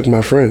I just took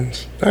my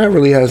friends. That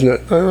really has not.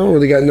 I don't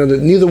really got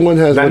nothing. Neither one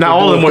has. Not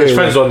all of them were his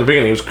friends though in the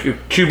beginning. It was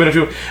Cuban, a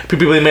few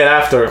people they met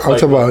after. I'm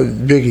talking about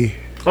Biggie.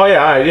 Oh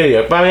yeah,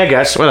 yeah. But I mean, I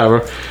guess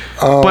whatever.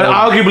 But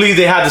arguably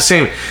they had the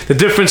same. The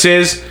difference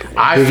is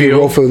Biggie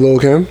wrote for Lil'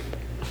 Kim,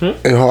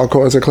 and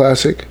Hardcore is a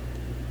classic.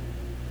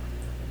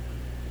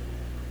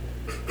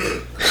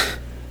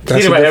 He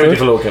didn't write everything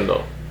for Lil' Kim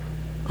though.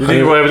 You think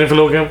he wrote everything for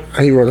Lil' Kim?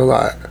 He wrote a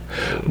lot.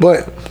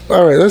 But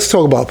all right, let's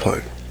talk about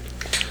Pun.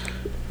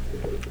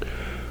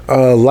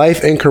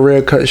 Life and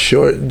career cut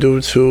short due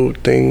to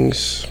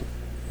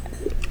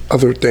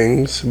other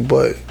things,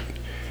 but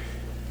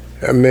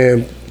that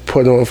man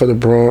put on for the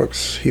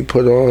Bronx. He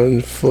put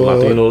on for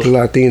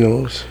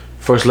Latinos.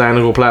 First Latin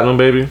to go platinum,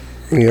 baby.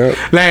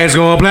 Yep. Latin's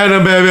going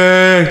platinum,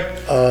 baby.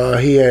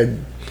 He had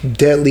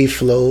deadly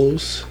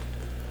flows,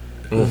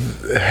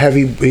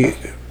 heavy,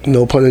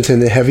 no pun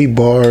intended, heavy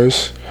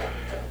bars.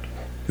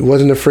 He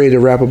wasn't afraid to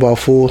rap about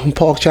food,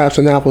 pork chops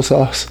and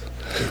applesauce.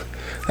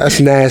 That's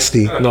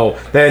nasty. No,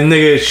 that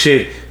nigga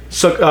shit.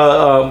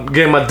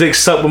 Getting my dick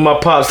sucked with my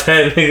pops.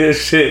 That nigga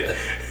shit.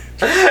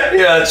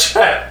 Yeah,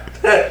 trap.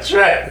 That's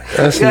right.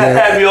 That's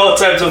had me all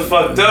types of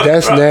fucked up.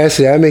 That's bro.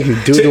 nasty. I make you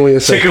do it on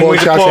yourself. Chicken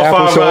wings, pork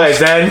fried rice.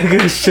 That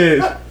nigga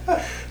shit.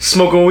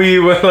 Smoking weed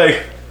with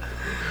like.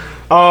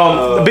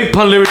 Big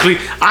Pun lyrically,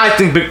 I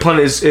think Big Pun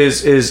is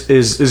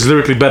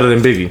lyrically better than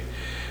Biggie.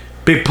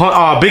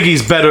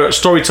 Biggie's better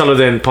storyteller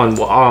than Pun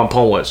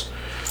was.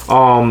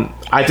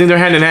 I think they're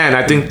hand in hand.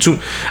 I think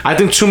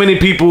too many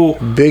people.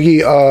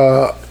 Biggie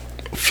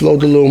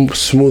flowed a little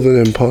smoother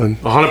than Pun.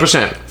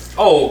 100%.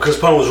 Oh, because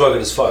Pun was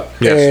rugged as fuck.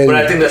 Yes. But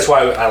I think that's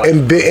why I like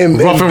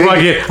rough and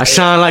rugged. I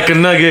shine like a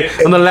nugget.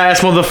 I'm the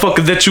last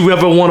motherfucker that you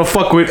ever want to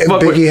fuck with. And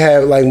Biggie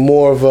had like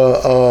more of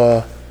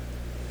a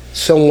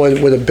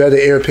someone with a better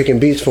ear picking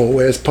beats for him,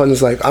 whereas Pun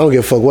is like, I don't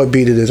give a fuck what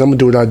beat it is. I'm gonna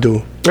do what I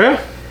do.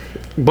 Yeah.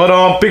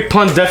 But Big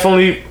Pun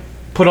definitely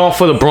put on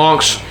for the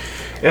Bronx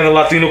and the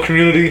Latino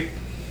community.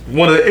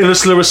 One of the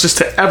illest lyricists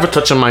to ever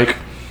touch a mic.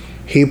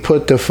 He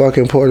put the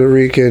fucking Puerto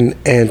Rican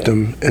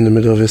anthem in the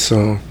middle of his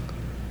song.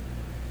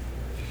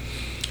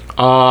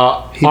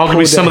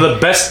 Arguably some of the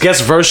best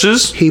guest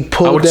verses. He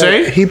pulled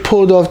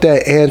off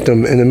that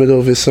anthem in the middle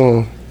of his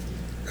song.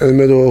 In the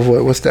middle of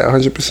what's that?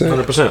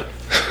 100%. 100%.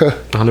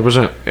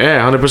 100%.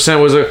 Yeah,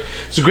 100% was a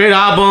great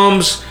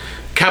albums.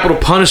 Capital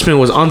Punishment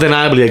was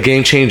undeniably a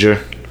game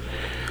changer.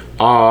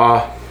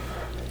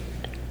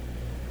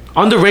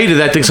 underrated.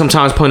 I think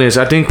sometimes Pun is.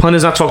 I think Pun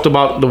is not talked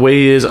about the way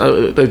he is.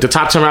 The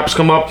top 10 rappers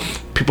come up,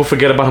 people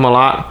forget about him a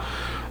lot.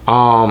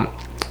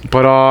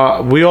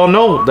 But we all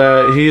know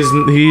that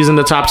he's in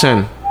the top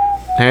 10,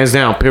 hands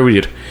down.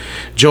 Period.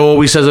 Joe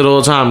always says it all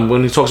the time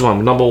when he talks about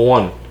him. Number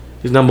one.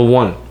 He's number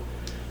one.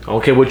 I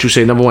don't care what you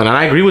say, number one, and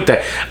I agree with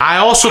that. I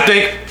also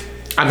think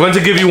I'm going to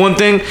give you one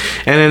thing,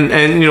 and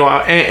you know,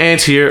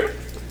 Ant's here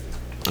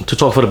to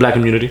talk for the black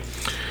community.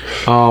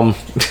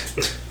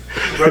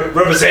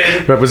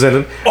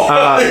 Represented.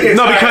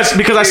 No,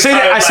 because I say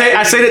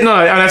that. No,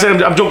 and I say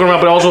I'm joking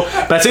around,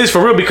 but I say this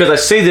for real because I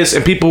say this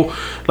and people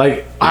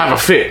like I have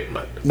a fit.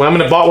 When I'm in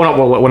the bar,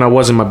 when I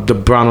was in the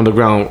Brown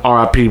Underground,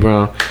 R.I.P.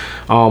 Brown.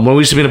 When we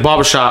used to be in the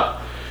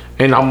barbershop,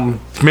 and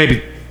I'm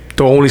maybe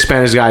the only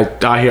Spanish guy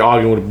out here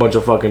arguing with a bunch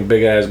of fucking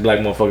big ass black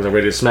motherfuckers and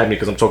ready to smack me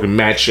because I'm talking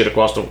mad shit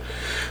across the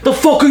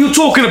fuck are you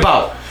talking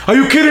about? Are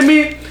you kidding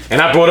me? And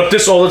I brought up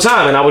this all the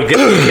time, and I would get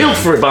killed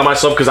for it by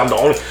myself because I'm the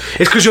only.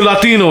 It's because you're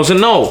Latinos, and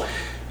no,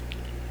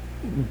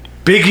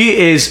 Biggie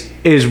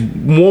is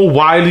more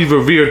widely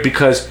revered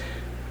because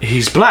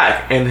he's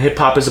black, and hip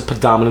hop is a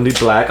predominantly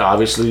black,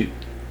 obviously,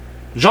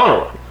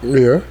 genre.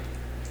 Yeah.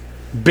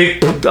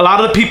 A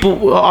lot of the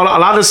people, a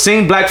lot of the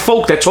same black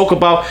folk that talk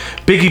about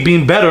Biggie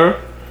being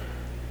better.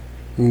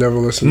 Never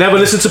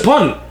listen to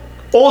Pun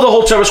or the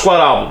whole Terror Squad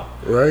album.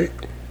 Right.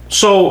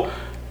 So,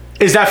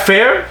 is that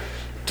fair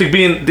to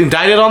be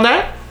indicted on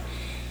that?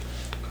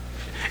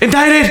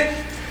 Indicted.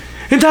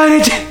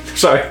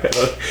 Sorry,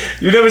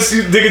 you never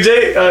see Nigga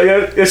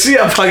J? You see,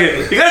 I'm fucking.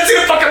 You gotta see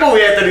the fucking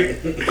movie, Anthony.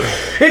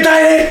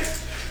 Indicted.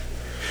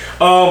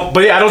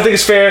 But yeah, I don't think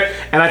it's fair,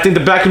 and I think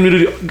the black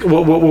community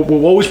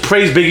will always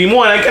praise Biggie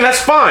more, and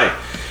that's fine.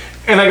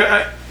 And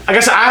I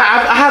guess I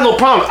have no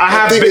problem.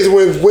 I think it's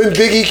when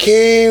Biggie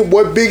came,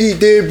 what Biggie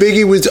did,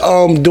 Biggie was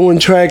doing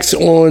tracks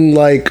on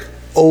like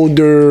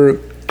older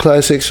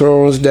classic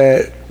songs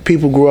that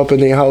people grew up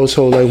in their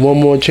household. Like One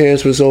More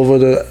Chance was over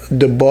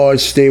the Barge,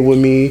 Stay With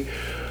Me.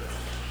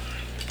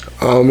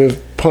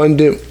 If Pun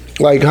did,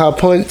 like how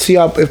Pun,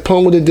 if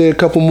Pun would have did a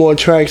couple more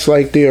tracks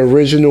like the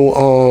original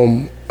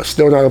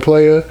Still Not a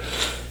Player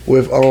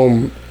with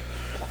the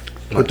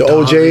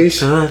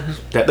OJs.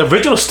 That the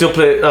original Still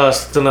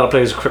Not a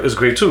Player is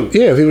great too.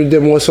 Yeah, if he would have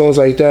did more songs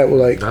like that,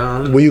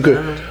 where you could.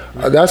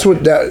 That's what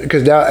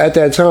because at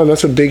that time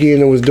that's what Biggie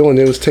and them was doing.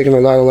 They was taking a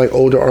lot of like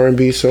older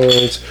R&B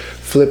songs,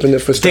 flipping it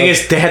for stuff. The thing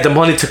is, they had the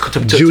money to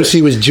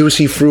Juicy was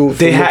Juicy Fruit.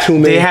 They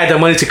had the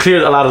money to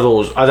clear a lot of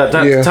those. At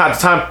the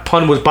time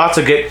Pun was about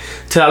to get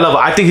to that level.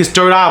 I think his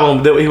third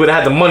album, he would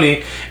have had the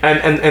money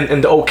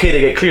and the okay to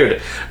get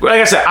cleared. Like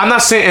I said, I'm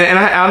not saying, and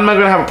I'm not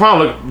gonna have a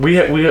problem.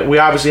 Like we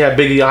obviously have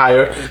Biggie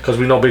higher because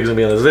we know Biggie's gonna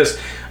be on this list.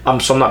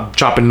 So I'm not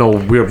dropping no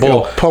weird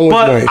ball. Pun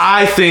was nice.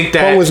 I think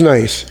that Pun was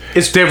nice.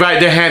 They're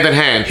hand in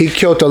hand. He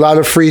killed a lot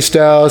of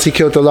freestyles. He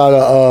killed a lot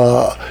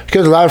of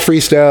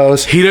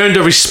freestyles. He earned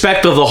the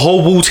respect of the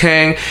whole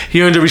Wu-Tang.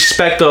 He earned the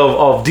respect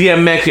of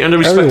DMX. He earned the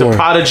respect of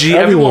Prodigy.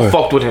 Everyone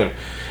fucked with him.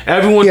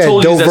 Everyone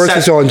told you that. Dope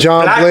verses on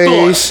John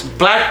Blaze.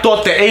 Black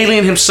Thought, the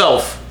alien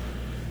himself,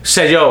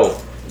 said, "Yo,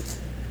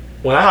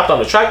 when I hopped on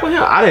the track with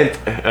him, I didn't.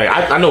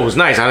 I know it was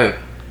nice. I didn't.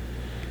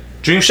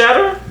 Dream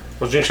Shatter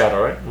was Dream Shatter,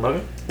 right?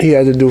 Am he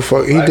had to do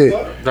fuck. He did.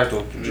 Black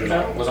Thought.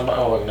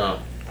 Oh no.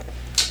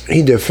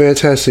 He did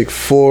Fantastic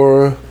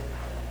Four,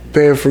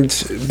 Band for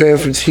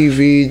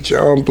TV,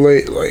 John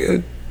Blake.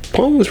 Like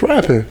Pun was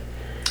rapping.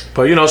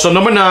 But you know, so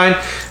number 9,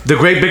 the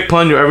Great Big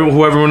Pun.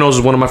 Who everyone knows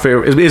is one of my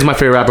favorite. Is my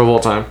favorite rapper of all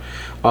time.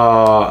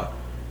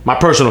 My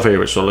personal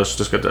favorite. So let's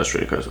just get that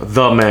straight because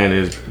the man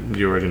is.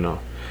 You already know.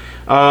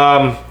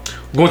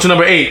 Going to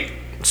number 8,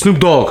 Snoop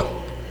Dogg.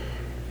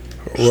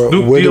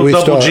 Snoop Where do we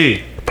Double start?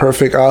 G.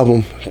 Perfect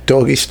album,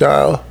 Doggy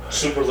Style.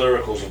 Super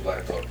Lyricals of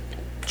Black Thought.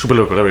 Super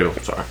Lyrical, there we go.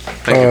 Sorry.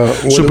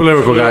 Thank you. Super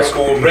Lyrical, guys.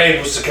 Rain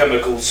was the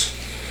Chemicals.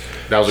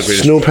 That was a great.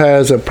 Snoop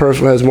has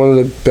one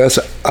of the best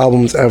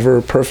albums ever.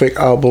 Perfect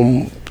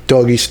album,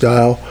 Doggy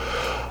Style.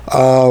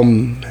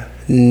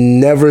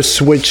 Never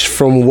switched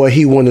from what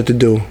he wanted to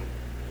do.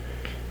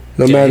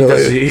 No matter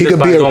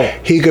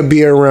he could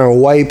be around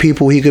white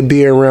people, he could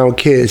be around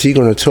kids. He's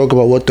gonna talk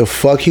about what the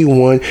fuck he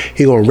want.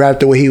 He gonna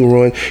rap the way he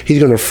want.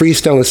 He's gonna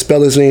freestyle and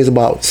spell his names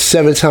about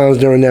 7 times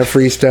during that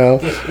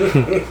freestyle.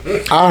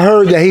 I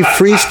heard that he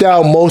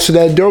freestyled most of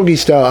that Doggy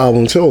Style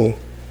album too.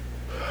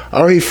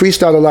 I heard he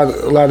freestyled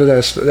a lot of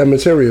that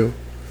material.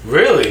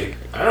 Really?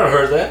 I never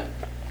heard that.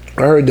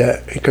 I heard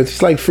that because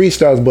it's like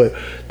freestyles, but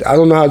I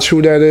don't know how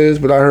true that is.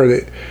 But I heard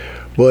it.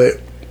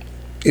 But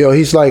you know,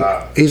 he was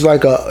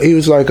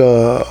like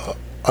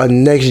a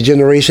next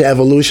generation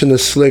evolution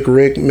of Slick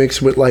Rick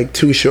mixed with like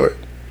Too Short.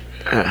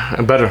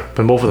 And better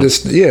than both of them.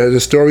 The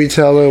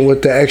storytelling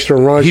with the extra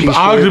raunchy. He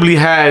arguably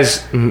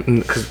has,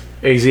 because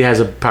AZ has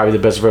probably the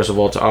best verse of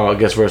all time.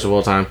 Guest verse of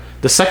all time.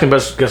 The second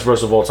best guest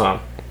verse of all time.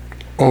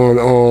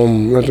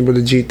 On Nothing But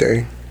a G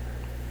Thing.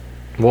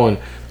 One.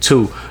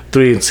 2,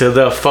 3 until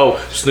the 4.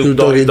 Snoop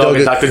Doggy Dogg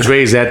and Dr.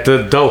 Dre's at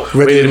the door,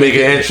 ready to make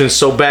an entrance.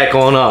 So back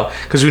on up,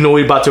 cause we know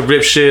we about to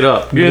rip shit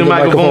up. Get the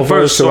microphone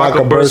first, so I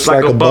can burst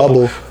like a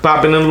bubble.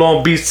 Popping them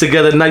long beats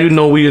together, now you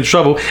know we in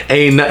trouble.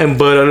 Ain't nothing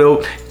but a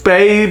little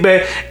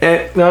baby.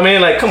 And you know what I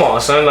mean, like, come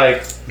on, son,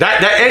 like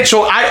that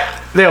intro.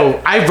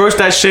 I versed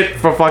that shit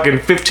for fucking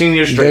 15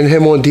 years straight. Then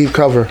him on Deep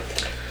Cover.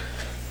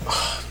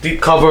 Deep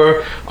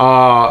Cover.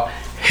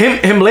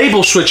 Him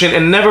label switching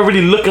and never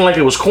really looking like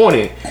it was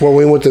corny. Well,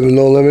 we went to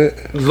No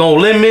Limit. No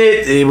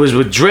Limit. It was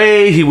with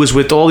Dre. He was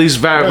with all these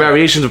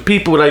variations of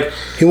people. Like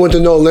he went to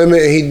No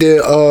Limit and he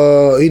did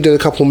a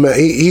couple.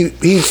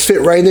 He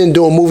fit right in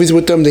doing movies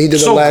with them. Then he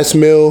did The Last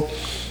Meal.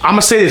 I'm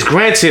gonna say this.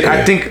 Granted,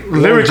 I think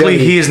lyrically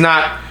he is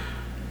not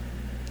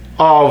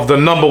of the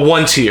number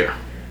 1 tier.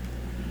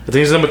 I think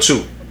he's number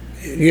 2.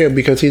 Yeah,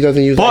 because he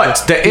doesn't use.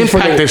 But the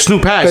impact that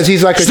Snoop has, because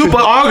he's like Snoop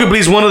arguably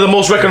is one of the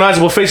most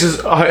recognizable faces,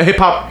 hip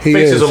hop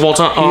faces of all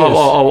time, of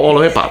all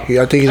of hip hop.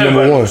 Yeah, I think he's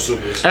number 1.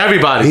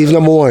 Everybody, he's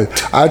number 1.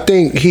 I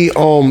think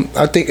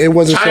I think it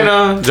wasn't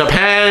China,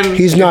 Japan,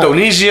 he's not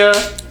Indonesia.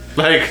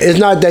 Like it's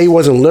not that he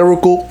wasn't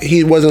lyrical.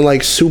 He wasn't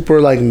like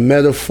super like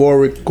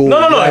metaphorical.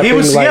 No. He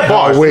was like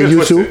bars. We're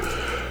used to.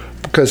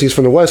 Because he's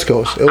from the West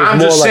Coast. It was I'm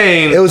just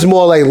saying. It was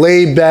more like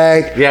laid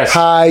back,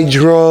 high,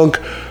 drunk.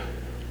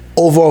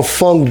 Over a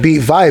funk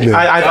beat vibing.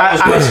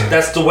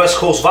 That's the West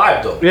Coast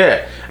vibe, though.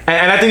 Yeah,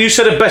 and I think you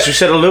said it best. You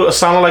said it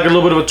sounded like a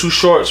little bit of a Too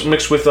Short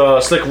mixed with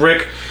Slick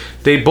Rick.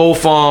 They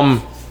both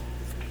kind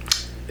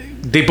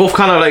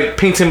of like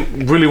paint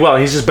him really well.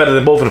 He's just better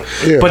than both of them.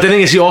 Yeah. But the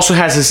thing is, he also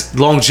has this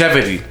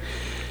longevity,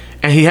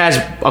 and he has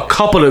a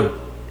couple of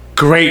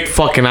great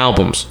fucking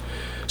albums.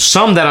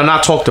 Some that are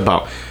not talked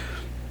about.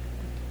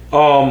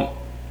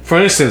 For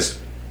instance,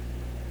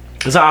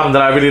 there's an album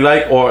that I really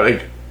like,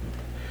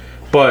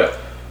 but.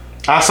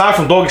 Aside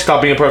from Doggy Style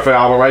being a perfect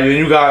album, right? Then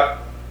you got.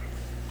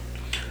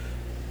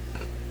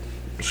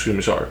 Excuse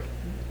me, sorry.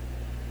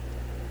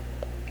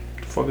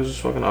 The fuck is this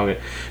fucking okay?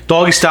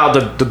 Doggy Style,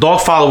 the Dog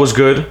Follow was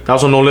good. That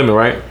was on No Limit,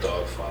 right?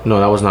 No,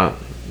 that was not.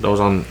 That was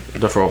on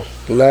Death Row.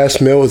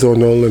 Last Meal was on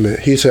No Limit.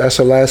 He said that's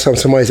the last time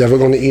somebody's ever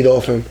going to eat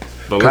off him.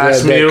 The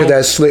Last Meal.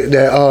 That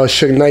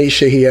Suge Knight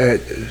shit he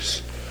had.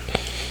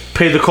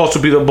 Paid the Cost to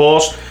Be the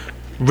Boss.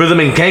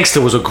 Rhythm and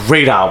Gangster was a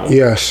great album.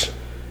 Yes.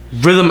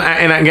 Rhythm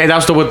and that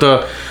was with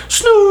the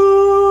Snoop,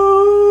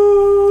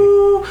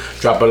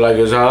 drop it like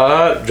it's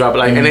hot, drop it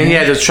like, and then he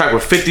had this track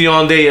with 50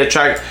 on there. He had a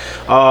track,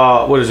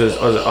 what is this?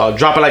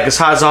 Drop it like it's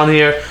hot's on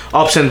here.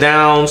 Ups and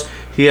Downs.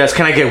 He has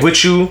Can I Get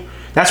With You?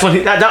 That's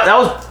when that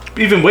was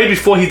even way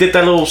before he did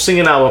that little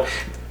singing album.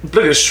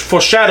 Look, it's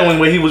foreshadowing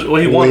what he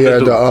wanted to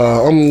do.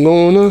 I'm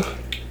gonna.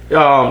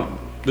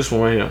 This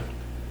one right here.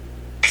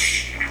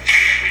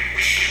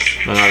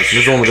 No,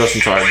 this one with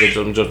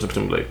Justin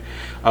Timberlake.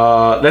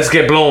 Let's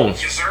Get Blown.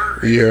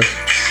 Yeah.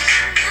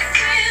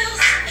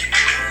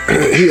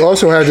 He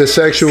also had the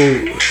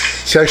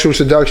sexual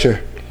seduction.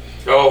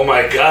 Oh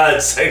my God,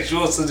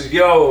 sexual seduction.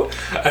 Yo,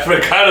 I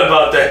forgot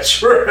about that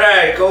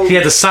track. Oh, he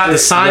had the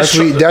signs.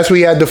 That's where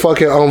he had the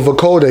fucking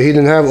vocoder. He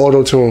didn't have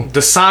auto tune.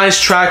 The Signs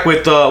track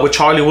with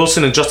Charlie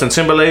Wilson and Justin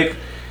Timberlake.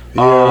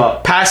 Yeah.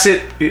 Pass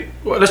It.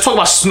 Let's talk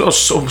about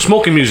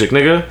smoking music,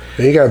 nigga.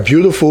 And he got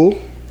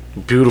Beautiful.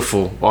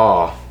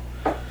 Oh.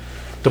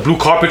 The Blue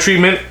Carpet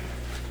Treatment.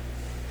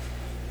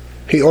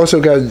 He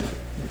also got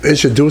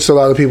introduced a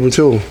lot of people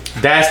too.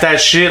 That's that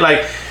shit.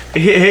 Like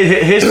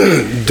his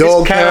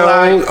Dog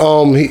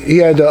Pound. He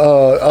had the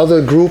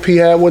other group he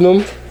had with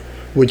him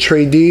with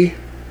Trey D.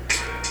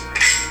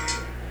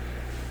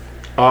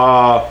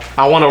 I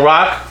Wanna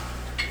Rock.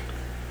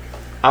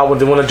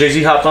 The one that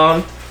Jay-Z hopped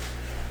on.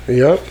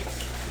 Yep.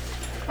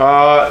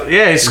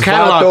 Yeah, his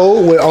catalog.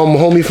 Vato with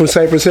homie from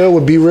Cypress Hill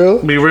with Be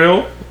Real. Be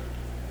Real.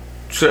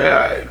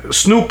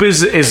 Snoop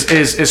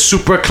is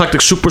super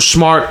eclectic, super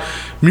smart.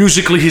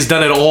 Musically, he's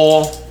done it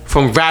all,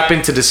 from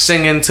rapping to the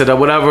singing to the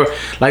whatever.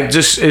 Like,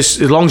 just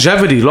it's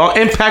longevity, long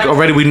impact.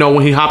 Already, we know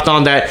when he hopped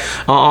on that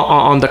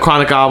on the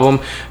Chronic album,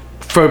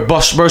 for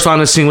burst on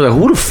the scene. We're like,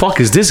 who the fuck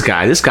is this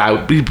guy? This guy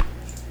would be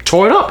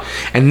tore it up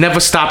and never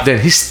stopped. Then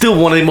he's still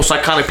one of the most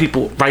iconic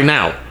people right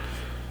now,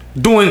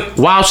 doing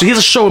wild shit. He has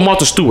a show with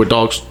Martha Stewart,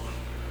 dogs,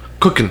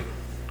 cooking.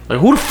 Like,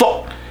 who the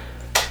fuck?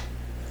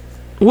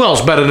 Who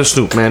else better than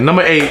Snoop, man?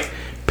 Number 8,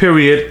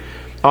 period.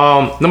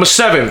 Number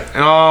 7,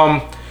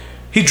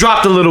 he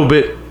dropped a little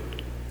bit.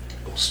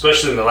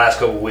 Especially in the last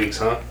couple of weeks,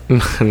 huh?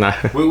 Nah.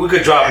 We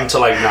could drop him to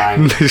like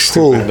 9.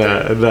 Cool.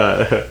 Nah.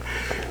 Nah.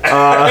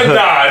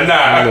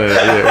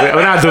 Yeah.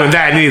 We're not doing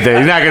that neither.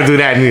 You're not gonna do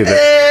that neither.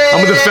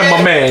 I'm gonna defend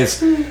my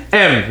mans.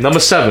 Number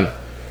 7.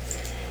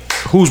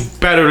 Who's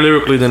better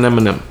lyrically than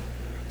Eminem?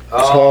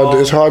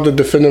 It's hard to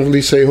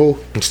definitively say who.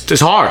 It's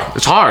hard.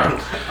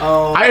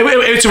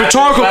 It's a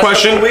rhetorical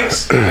question.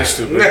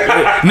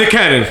 Nick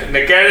Cannon.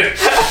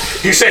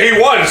 He said he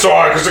won, so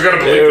hard because they're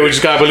gonna believe him. We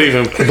just gotta believe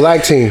him.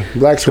 Black team.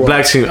 Black team.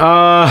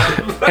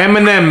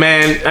 Eminem,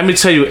 man. Let me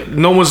tell you,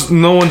 no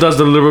one does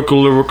the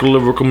lyrical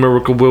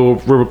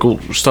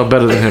stuff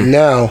better than him.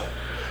 Now,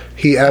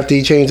 after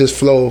he changed his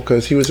flow,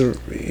 because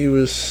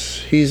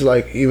he's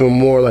like even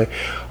more like.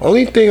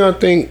 Only thing I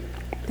think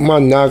my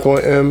knock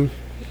on M,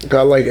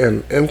 got like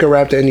M can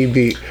rap to any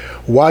beat.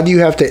 Why do you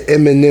have to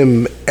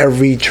Eminem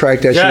every track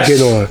that you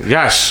get on?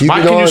 Yes.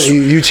 Why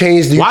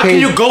can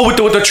you go with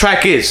what the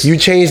track is? You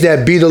change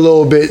that beat a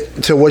little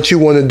bit to what you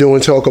want to do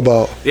and talk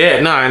about. Yeah,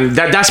 no, and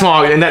that's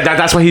my and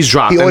that's why he's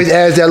dropped. He always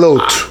adds that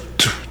little.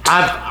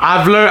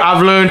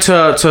 I've learned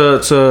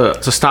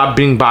to stop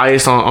being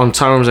biased on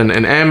terms, and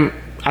M,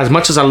 as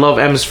much as I love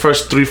M's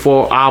first 4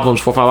 5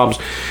 albums,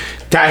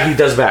 that he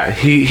does that.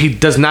 He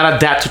does not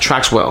adapt to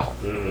tracks well.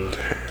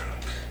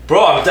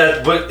 Bro,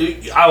 but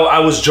I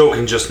was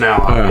joking just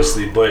now,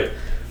 obviously, but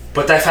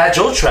that Fat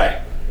Joe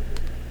track,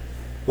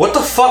 what the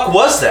fuck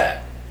was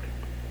that?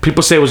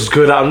 People say it was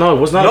good. No, it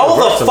was not. No,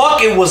 the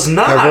fuck it was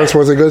not. That verse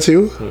wasn't good to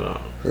you? No.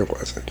 It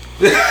wasn't.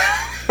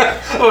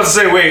 I was to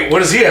say, wait, what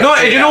does he have? No,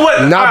 you know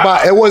what?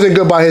 It wasn't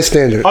good by his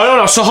standards. Oh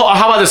no. So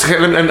how about this?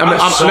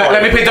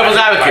 Let me play devil's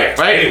advocate,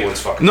 right?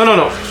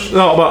 No.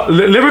 But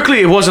lyrically,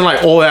 it wasn't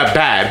like all that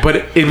bad, but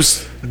it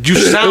was.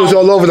 It was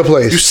all over the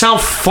place. You sound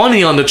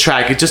funny on the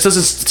track. It just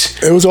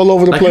doesn't. It was all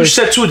over the place. Like you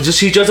said too.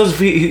 He just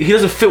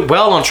doesn't fit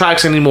well on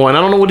tracks anymore, and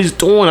I don't know what he's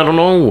doing. I don't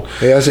know.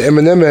 Yeah, that's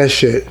Eminem ass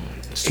shit.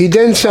 He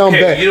didn't sound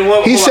bad. You know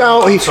what? He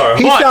sound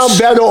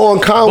better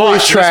on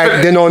Conway's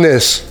track than on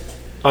this.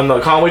 On the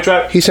Conway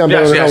track? He sound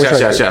better on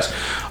Conway's track. Yes.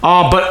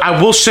 But I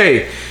will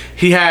say,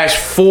 he has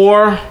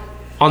 4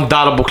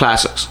 undoubtable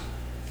classics.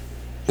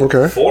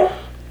 Okay. 4?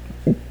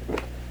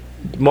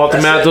 What's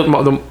the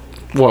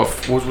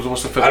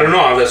fifth? I don't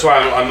know. That's why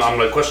I'm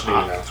like questioning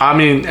it now. I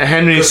mean,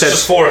 Henry said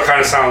just 4 kind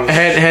of sounds.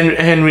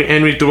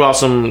 Henry threw out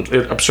some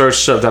absurd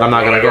stuff that I'm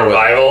not gonna go with.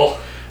 Revival?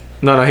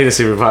 No, he didn't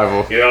say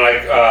Revival. You know,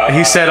 like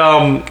he said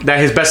that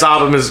his best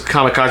album is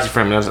Kamikaze for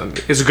him.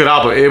 It's a good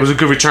album. It was a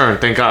good return.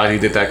 Thank God he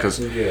did that, because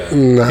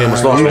you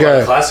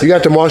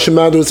got the Marshall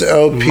Mathers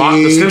LP.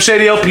 The Slim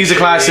Shady LP is a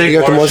classic. You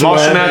got the Marshall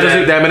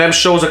Mathers. The Eminem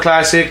Show is a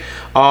classic.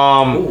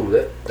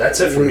 That's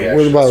it for me.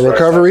 What about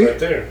Recovery? Right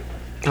there.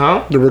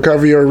 Huh? The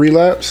Recovery or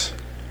Relapse?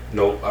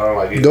 Nope, I don't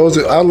like either. Those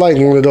I like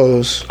one of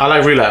those. I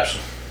like Relapse.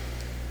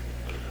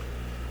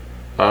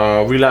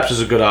 Relapse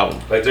is a good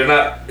album. Like they're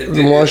not.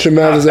 The Marshall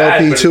Mathers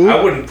LP too.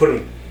 I wouldn't put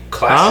them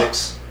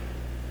classics.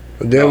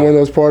 Then one of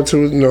those part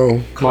 2s,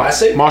 no.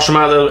 Classic? Marshall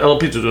Mathers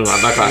LP too, not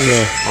classic.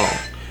 No.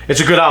 Oh. It's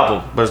a good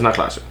album, but it's not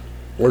classic.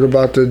 What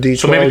about the D12?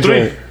 So maybe 3.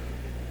 Joint?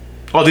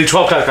 Oh,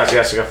 D12 classic.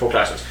 Yes, I got 4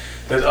 classics.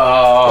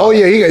 Oh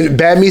yeah, he got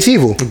Bad Meets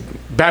Evil.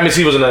 Bad Meets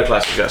Evil is another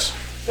classic. Yes.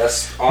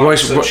 That's on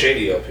Slim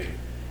Shady LP.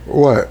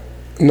 What?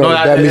 No,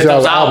 Bad Meets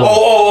Evil album.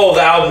 Oh,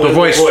 the album. The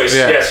Voice.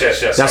 Yeah. Yes.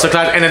 That's a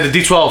classic. And then the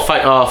D12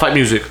 Fight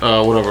Music,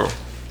 whatever.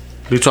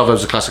 D12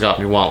 is a classic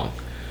album. You're wilding.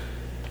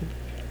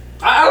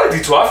 I like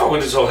D12. I fuck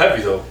with D12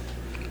 heavy though.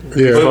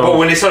 Yeah. But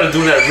when they started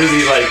doing that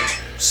really like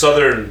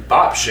southern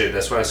bop shit,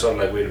 that's when I started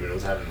like, wait a minute,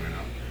 what's happening right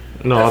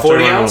now? No, that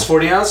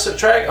 40 ounce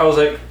track. I was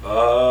like,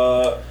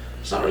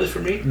 it's not really for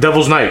me.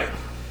 Devil's Night.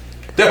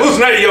 Devil's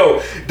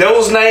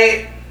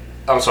Night.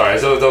 I'm sorry,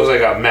 those I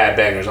got mad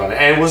bangers on it.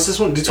 And what's this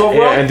one? D12 World?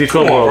 Yeah, and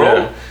D12 World, bro.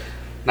 Yeah.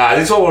 Nah,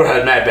 D12 World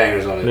had mad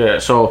bangers on it. Yeah,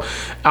 so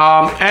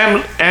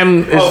M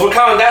is... Oh, if we're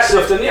counting that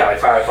stuff, then yeah, like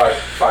five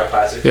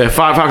classics. Yeah,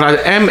 five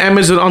classics. M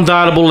is an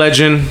undoubtable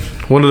legend.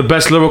 One of the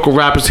best lyrical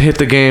rappers to hit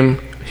the game.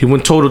 He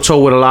went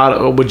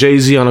toe-to-toe with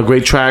Jay-Z on a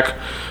great track.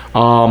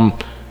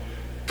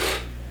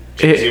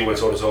 Jay-Z went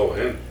toe-to-toe with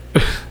him.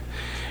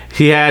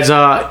 He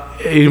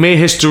made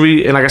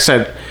history, and like I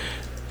said,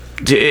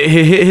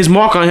 his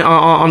mark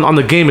on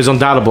the game is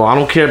undoubtable. I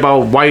don't care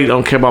about white, I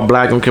don't care about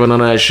black, I don't care about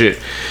none of that shit.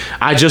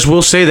 I just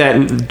will say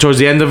that towards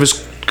the end of his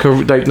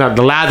career, like not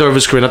the ladder of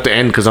his career, not the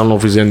end, because I don't know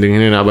if he's ending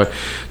here now, but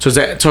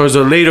towards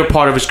the later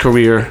part of his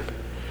career,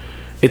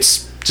 it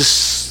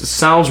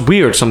sounds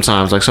weird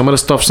sometimes. Like some of the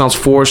stuff sounds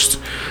forced.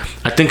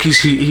 I think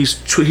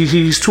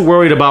he's too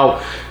worried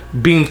about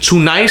being too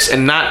nice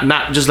and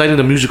not just letting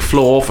the music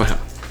flow off of him.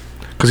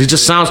 Because he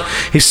sounds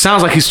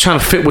like he's trying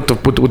to fit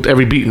with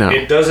every beat now.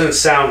 It doesn't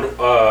sound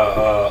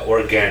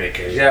organic.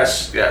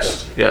 Yes.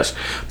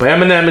 But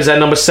Eminem is at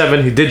number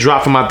 7. He did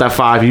drop from out that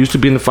 5. He used to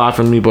be in the 5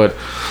 for me, but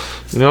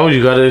you know,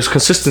 you got his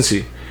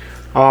consistency.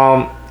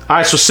 All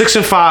right, so 6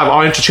 and 5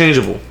 are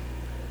interchangeable.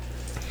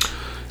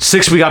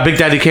 6, we got Big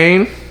Daddy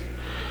Kane.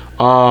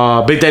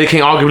 Big Daddy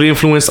Kane arguably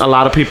influenced a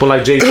lot of people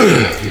like Jay-Z.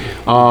 Jay-Z,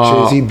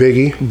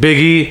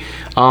 Biggie.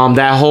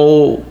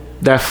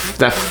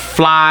 That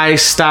fly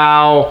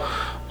style,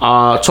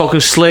 talking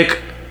slick,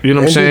 you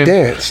know what I'm saying?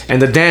 Dance.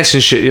 And the dance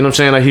and shit, you know what I'm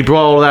saying? Like he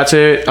brought all that to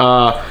it.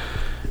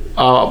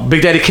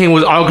 Big Daddy Kane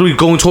was arguably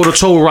going toe to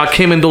toe with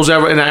Rakim in the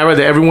era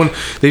that everyone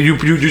that you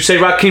say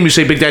Rakim, you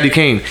say Big Daddy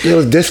Kane. They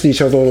was dissing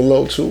each other on the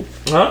low too.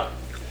 Huh?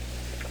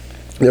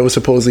 They was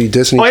supposedly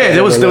dissing. Oh yeah,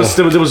 there was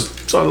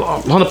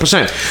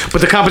 100%.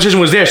 But the competition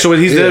was there, so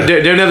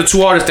they're another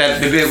 2 artists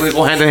that they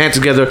go hand in hand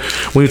together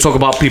when you talk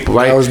about people,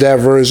 right? That was that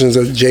versions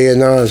of Jay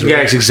and Nas. Right?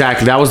 Yes,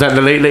 exactly. That was the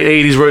late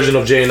 80s version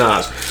of Jay and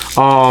Nas.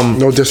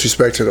 No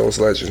disrespect to those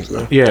legends,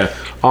 though. Yeah.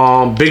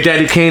 Big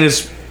Daddy Kane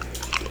is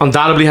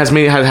undoubtedly has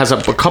a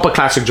couple of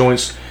classic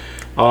joints.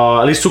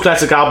 At least 2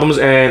 classic albums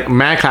and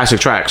mad classic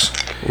tracks.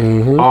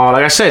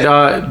 Like I said,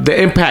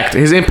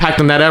 his impact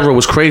on that era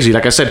was crazy.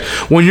 Like I said,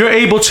 when you're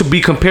able to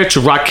be compared to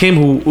Rakim,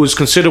 who was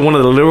considered one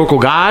of the lyrical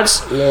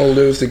gods. Long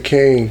Lives the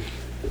King.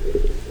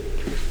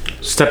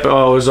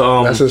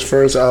 That's his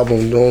first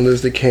album. Long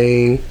Lives the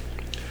King.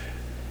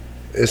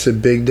 It's a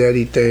Big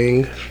Daddy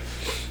thing.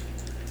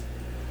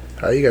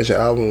 How you got your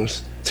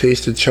albums?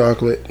 Taste of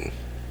Chocolate.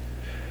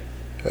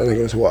 I think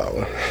it was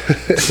wild.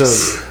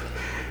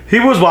 He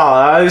was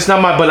wild. It's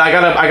not my, but I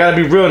gotta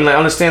be real and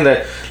understand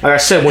that. Like I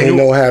said, when Ain't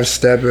No Half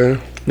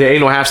Steppin'. Yeah,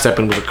 Ain't No Half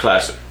Steppin' was a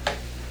classic.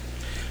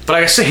 But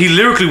like I said, he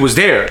lyrically was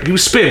there. He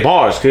was spitting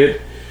bars, kid.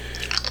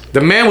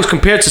 The man was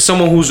compared to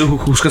someone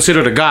who's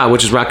considered a god,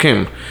 which is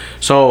Rakim.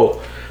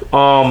 So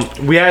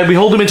we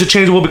hold them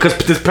interchangeable because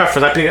there's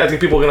preference. I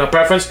think people are gonna have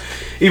preference,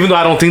 even though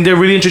I don't think they're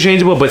really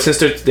interchangeable. But since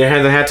they're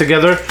hand in hand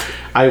together,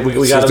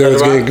 we got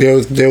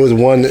to. There was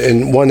one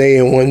and 1A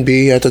and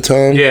 1B at the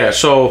time. Yeah.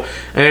 So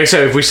and like I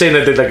said, if we say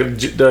that like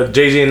the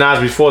Jay-Z and Nas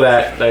before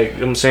that, like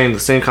I'm saying the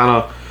same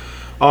kind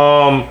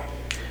of.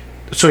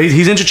 So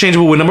he's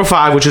interchangeable with number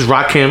 5, which is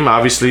Rakim,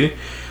 obviously.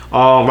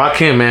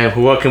 Rakim, man.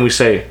 What can we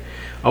say?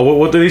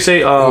 What did he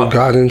say?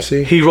 God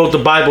MC. He wrote the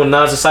Bible.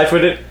 Nas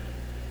deciphered it.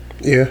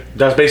 Yeah,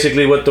 that's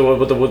basically what the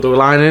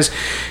line is.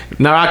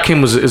 Now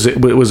Rakim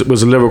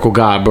was a lyrical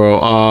god,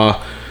 bro.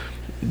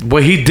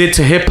 What he did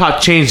to hip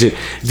hop changed it.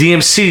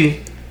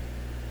 DMC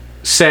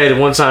said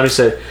one time, he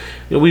said,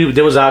 there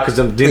was out because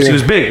DMC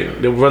was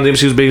big. The run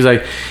DMC was big. He's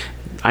like,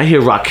 I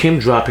hear Rakim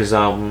drop his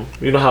album.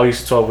 You know how he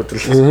used to talk with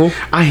the.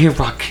 I hear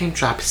Rakim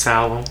drop his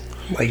album.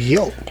 Like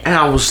yo, and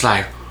I was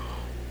like,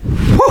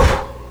 whew.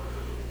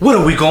 What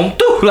are we gonna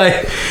do?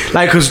 Like,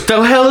 cause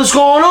the hell is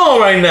going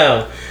on right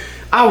now?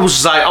 I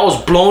was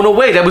blown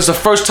away. That was the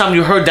first time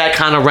you heard that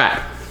kind of rap.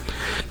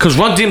 Cause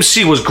Run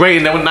DMC was great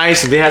and they were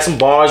nice and they had some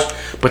bars,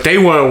 but they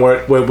weren't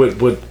what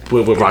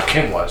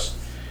Rakim was.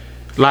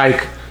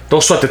 Like,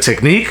 Don't Sweat the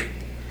Technique.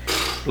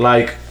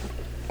 Like,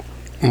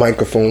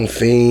 Microphone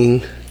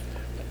Fiend.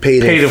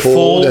 Paid in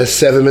full. That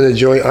 7-minute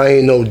joint. I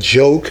Ain't No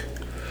Joke.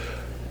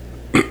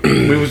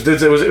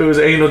 It was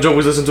Ain't No Joke.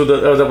 We listened to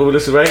that we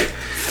listened, right?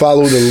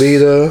 Follow the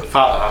Leader.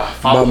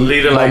 Follow the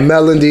Leader. My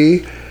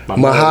Melody.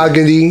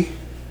 Mahogany.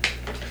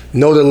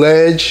 Know the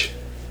Ledge.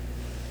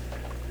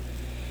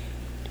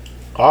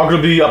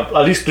 Arguably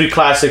at least 3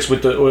 classics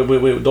with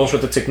Don't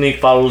Sweat the Technique,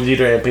 Follow the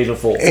Leader, and Paid in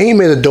Full. And he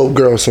made a dope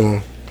girl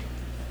song.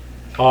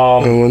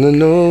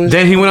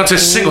 Then he went on to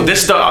single.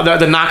 This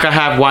the knock I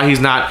have why he's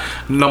not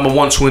number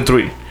 1, 2, and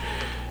 3.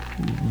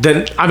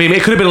 Then I mean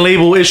it could have been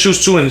label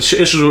issues too and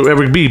issues with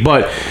Eric B,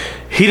 but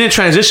he didn't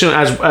transition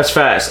as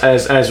fast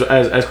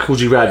as Kool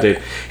G Rap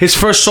did. His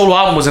first solo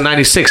album was in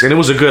 '96 and it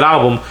was a good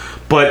album,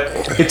 but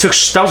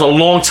that was a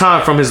long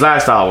time from his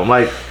last album.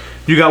 Like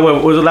you got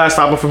what was the last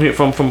album from Eric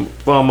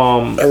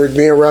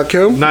B and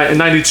Rakim in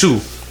 '92,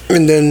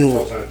 and then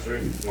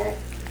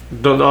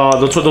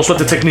Don't Sweat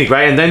the Technique,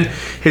 right? And then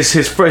his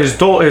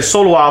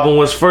solo album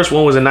was first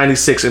one was in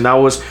 '96 and that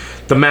was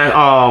the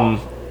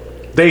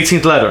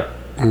 18th Letter.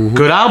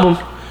 Good album.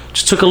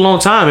 Just took a long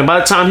time, and by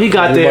the time he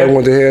got there, nobody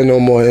wanted to hear it no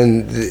more,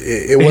 and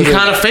he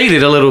kind of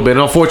faded a little bit.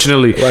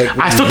 Unfortunately,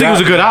 I still think it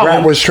was a good album.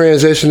 Rap was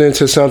transitioning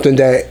to something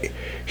that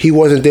he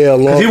wasn't there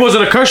long. He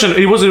wasn't a curse.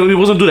 He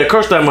wasn't do that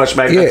curse that much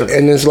back then. Yeah,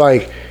 and it's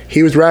like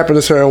he was rapping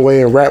a certain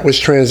way, and rap was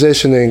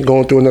transitioning,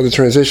 going through another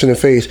transitioning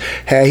phase.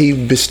 Had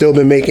he still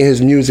been making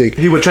his music,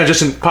 he would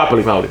transition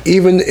properly, probably. He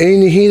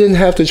didn't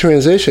have to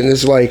transition.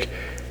 It's like.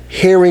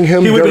 Hearing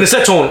him, he would have been a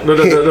set tone. Not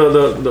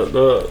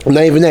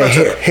even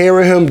that.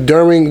 Hearing him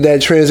during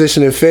that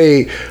transition and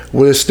fade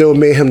would have still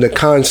made him the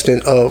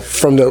constant of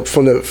from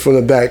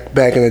the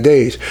back in the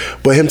days.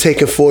 But him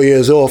taking 4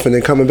 years off and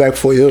then coming back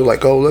 4 years,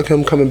 like look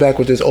him coming back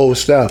with this old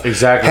style.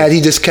 Exactly. Had he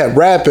just kept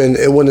rapping,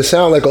 it wouldn't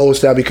sound like old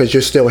style because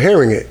you're still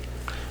hearing it.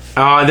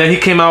 And then he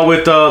came out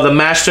with the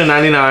Master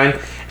 '99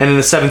 and then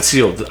the 7th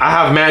Seal. I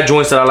have mad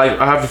joints that I like.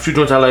 I have a few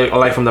joints I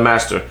like from the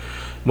Master.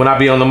 When I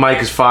be on the mic,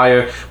 it's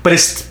fire. But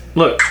it's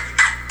look,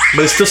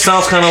 but it still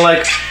sounds kind of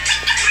like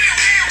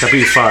that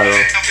beat is fire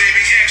though.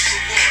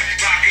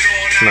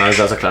 No,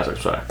 that's a classic.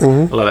 Sorry, I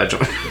love that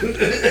joint.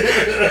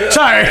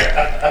 Sorry,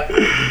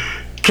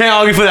 can't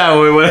argue for that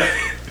one.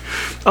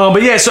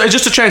 But yeah, so it's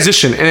just a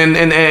transition,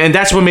 and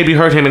that's what maybe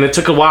hurt him. And it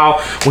took a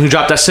while when he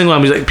dropped that single.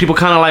 He's like, people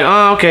kind of like,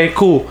 oh, okay,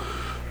 cool,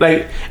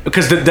 like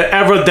because the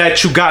era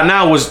that you got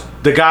now was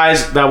the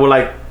guys that were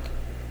like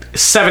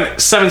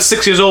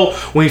 6 years old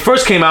when he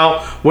first came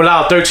out were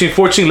now 13,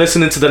 14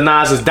 listening to the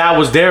Nas's. That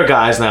was their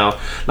guys now.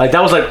 Like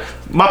that was like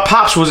my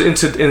pops was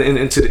into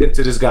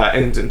this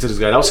guy.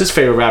 That was his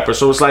favorite rapper.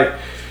 So it's like,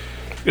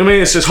 I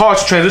mean, it's just hard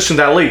to transition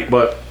that late.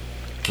 But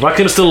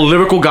Rakim is still a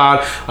lyrical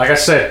god. Like I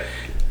said,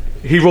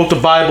 he wrote the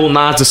Bible.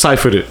 Nas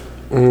deciphered it.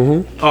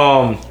 And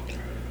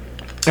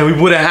we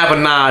wouldn't have a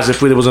Nas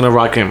if it wasn't a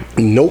Rakim.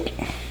 Nope.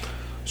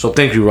 So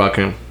thank you,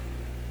 Rakim.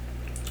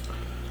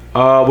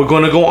 We're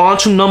going to go on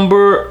to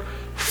number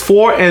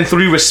 4 and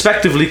 3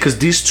 respectively because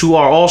these two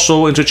are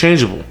also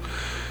interchangeable.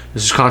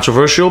 This is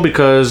controversial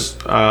because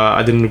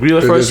I didn't agree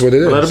at first. Is what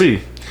it is. Let it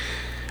be.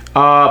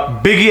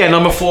 Biggie at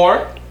number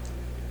 4,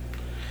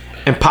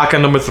 and Pac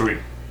at number 3.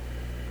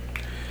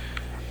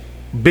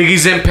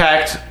 Biggie's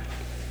impact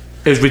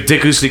is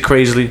ridiculously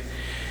crazy.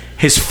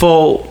 His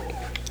flow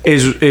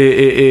is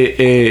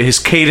his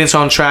cadence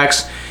on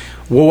tracks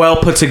were well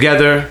put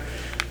together.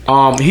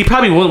 He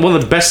probably one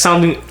of the best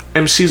sounding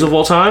MCs of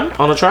all time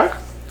on a track.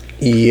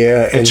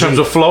 Yeah, in terms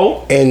of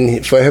flow,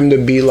 and for him to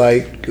be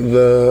like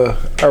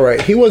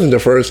he wasn't the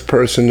first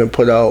person to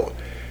put out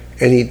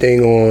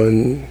anything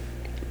on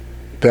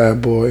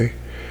Bad Boy.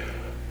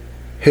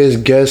 His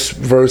guest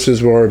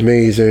verses were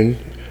amazing.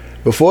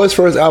 Before his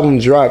first album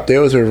dropped, they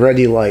was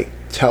already like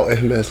touting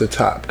him as the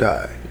top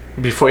guy.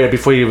 Before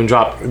he even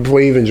dropped. Before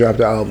he even dropped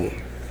the album.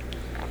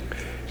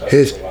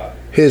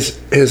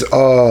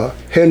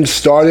 Him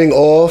starting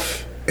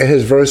off and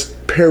his verse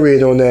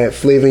period on that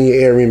Flavor in Your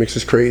Ear remix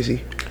is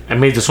crazy.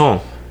 And made the song.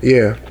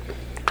 Yeah.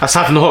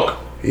 Aside from the hook.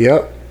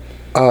 Yep.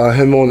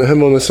 Him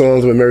on the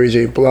songs with Mary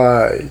J.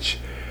 Blige.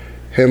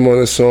 Him on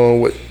the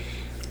song with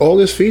all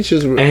his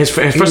features. And his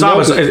first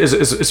album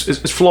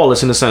is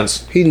flawless in a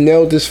sense. He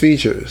nailed his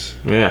features.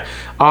 Yeah.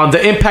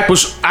 The impact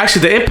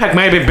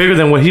might have been bigger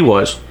than what he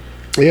was.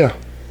 Yeah.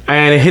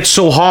 And it hit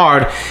so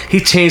hard, he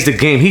changed the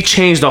game. He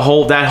changed that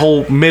whole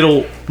mid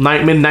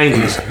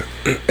 90s.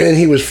 And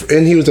he was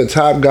the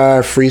top guy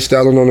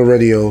freestyling on the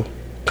radio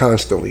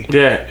constantly.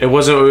 Yeah, it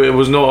was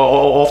no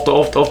off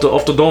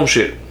the dome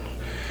shit.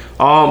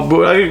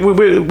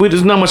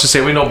 There's not much to say.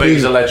 We know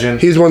Biggie's a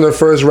legend. He's one of the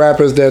first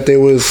rappers that they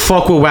was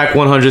fuck what Wack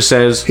 100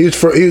 says. He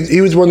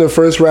was one of the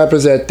first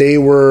rappers that they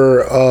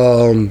were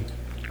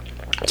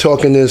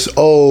talking this.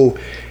 Oh,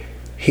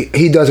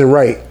 he doesn't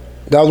write.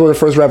 That was one of the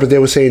first rappers they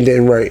were saying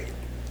didn't write.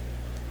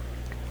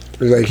 It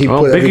was like he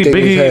put everything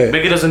in his head.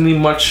 Biggie doesn't need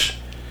much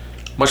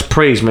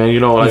praise, man. You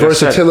know, like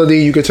versatility.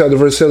 You could tell the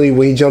versatility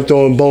when he jumped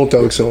on Bone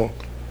Thugs song.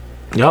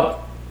 Yep,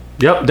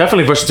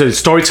 definitely versatility.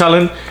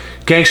 Storytelling,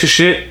 gangster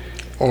shit,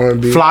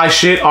 R&B, fly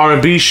shit,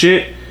 R&B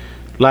shit.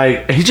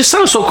 Like he just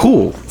sounded so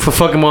cool for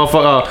fucking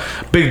motherfucker,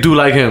 big dude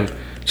like him.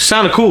 Just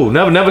sounded cool.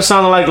 Never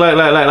sounded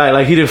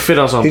like he didn't fit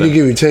on something. He could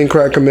give you 10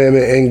 Crack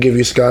Commandment and give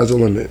you Sky's the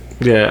Limit.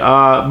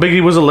 Yeah,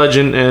 Biggie was a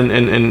legend,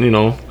 and you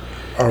know,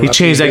 he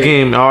changed that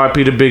game.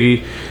 R.I.P. to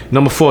Biggie.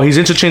 Number 4, he's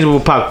interchangeable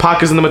with Pac.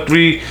 Pac is number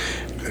 3.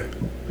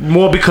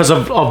 More because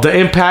of the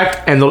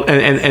impact and the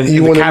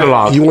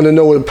catalog. You want to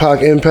know what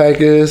Pac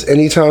impact is?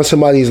 Anytime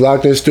somebody's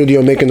locked in the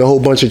studio making a whole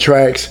bunch of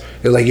tracks,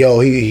 they're like,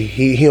 yo,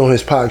 he on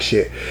his Pac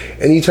shit.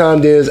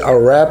 Anytime there's a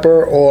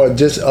rapper or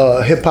just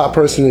a hip hop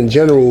person in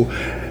general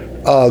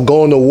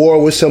going to war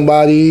with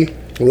somebody,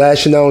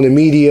 lashing out on the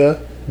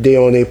media, they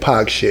on their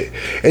Pac shit.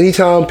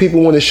 Anytime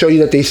people want to show you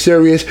that they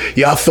serious,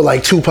 I feel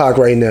like Tupac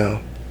right now.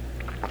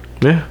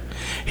 Yeah,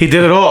 he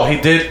did it all.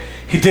 He did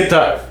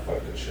that.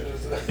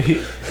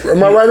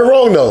 Am I right or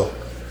wrong though?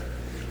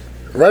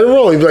 Right or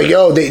wrong? He'd be like,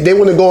 yo, they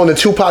want to go on the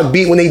Tupac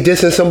beat when they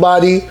dissing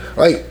somebody.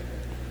 Like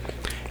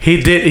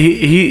he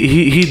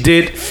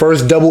did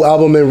first double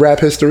album in rap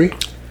history.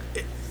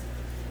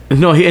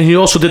 No, he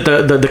also did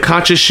the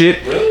conscious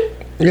shit. Really?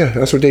 Yeah,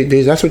 that's what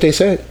they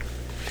said.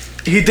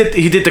 He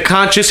did the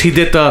conscious. He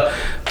did the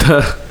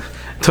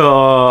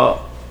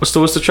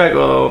what's the track?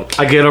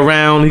 I Get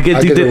Around. He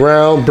did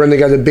Around. Brenda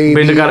Got a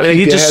Baby.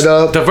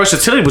 The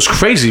versatility was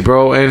crazy,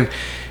 bro, and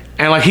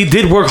like he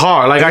did work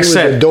hard. Like I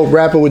said, he was a dope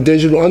rapper with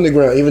Digital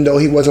Underground, even though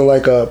he wasn't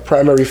like a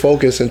primary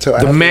focus until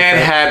the man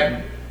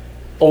had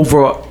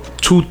over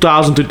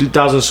 2,000 to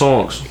 3,000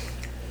 songs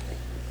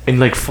in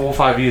like 4 or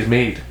 5 years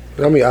made.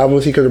 How many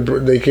albums they could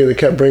have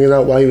kept bringing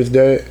out while he was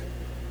dead?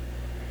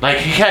 Like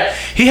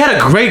he had a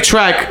great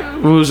track.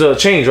 It was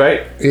Change,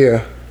 right?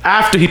 Yeah.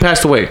 After he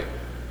passed away,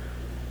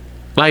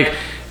 like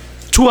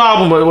 2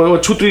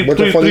 albums, 2, 3. But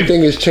the funny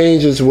thing is,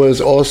 Changes was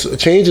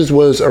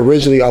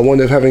originally I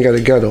Wonder If Heaven Got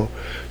a Ghetto.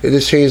 They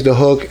just changed the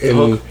hook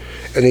and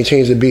they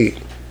changed the beat.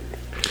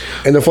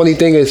 And the funny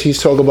thing is,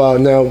 he's talking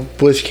about now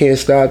Bush Can't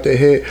Stop the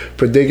Hit,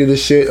 Predicted the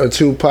Shit, or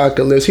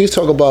Tupacalypse. He's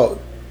talking about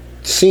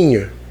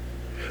Senior.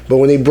 But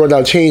when they brought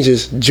out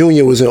Changes,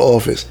 Junior was in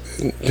office.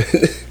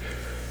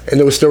 And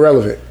it was still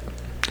relevant.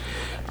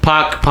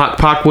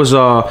 Pac was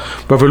a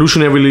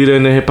revolutionary leader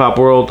in the hip hop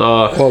world.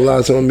 All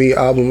Eyes on Me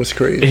album was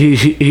crazy.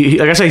 He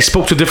like I said, he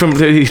spoke to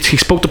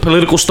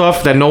political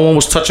stuff that no one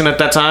was touching at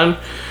that time.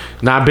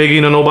 Not Biggie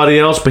nor nobody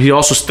else, but he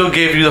also still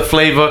gave you the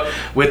flavor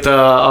with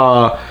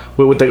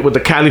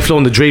the Cali flow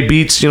and the Dre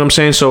beats. You know what I'm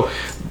saying? So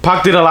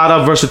Pac did a lot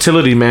of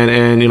versatility, man,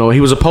 and you know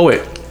he was a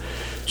poet.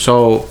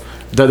 So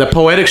the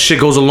poetic shit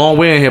goes a long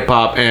way in hip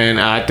hop,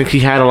 and I think he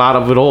had a lot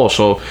of it all.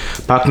 So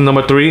Pac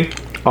number 3.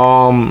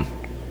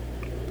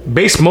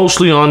 Based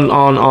mostly on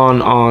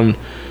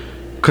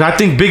because I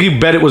think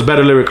Biggie was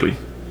better lyrically,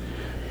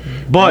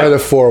 but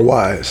metaphor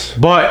wise.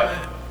 But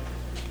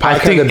I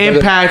think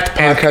impact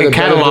and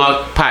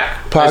catalog.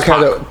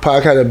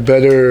 Pac had a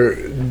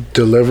better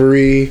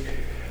delivery.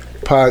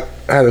 Pac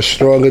had a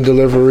stronger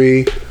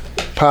delivery.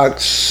 Pac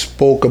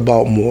spoke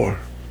about more.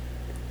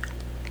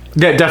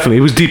 Yeah, definitely.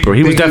 He was deeper.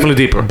 He was definitely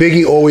deeper.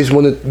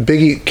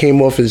 Biggie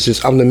came off as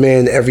just I'm the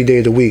man every day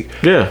of the week.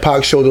 Yeah.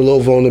 Pac showed a little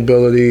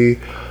vulnerability.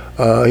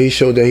 He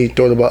showed that he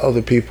thought about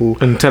other people.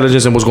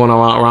 Intelligence and what's going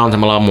on around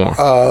him a lot more.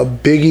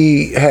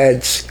 Biggie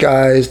had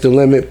Sky's the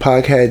Limit.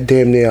 Pac had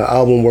damn near an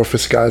album worth of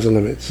Sky's the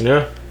Limits.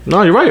 Yeah.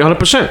 No, you're right,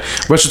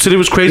 100%. Versatility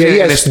was crazy.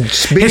 Yeah, his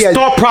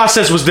thought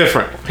process was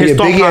different.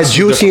 Biggie had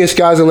Juicy and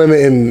Sky's the Limit,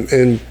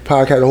 and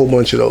Pac had a whole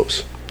bunch of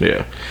those.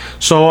 Yeah.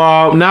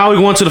 So now we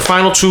go on to the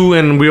final two,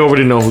 and we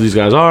already know who these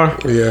guys are.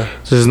 Yeah.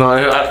 This is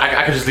not.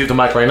 I can just leave the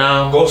mic right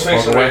now.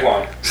 Ghostface and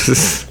Raekwon.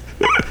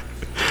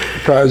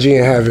 Prodigy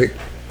and Havoc.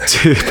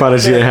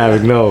 Prodigy and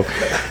Havoc. No,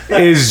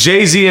 is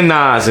Jay-Z and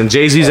Nas, and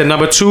Jay-Z's at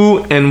number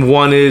 2, and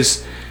 1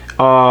 is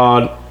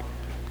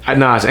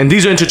Nas, and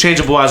these are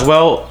interchangeable as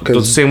well.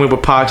 The same way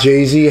with Pac.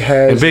 Jay-Z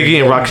has and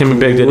Biggie and Rakim and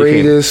Big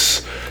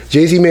greatest.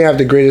 Jay-Z may have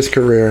the greatest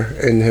career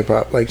in hip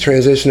hop, like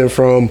transitioning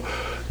from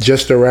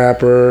just a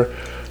rapper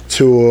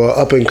to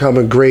up and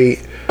coming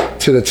great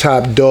to the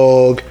top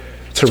dog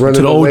to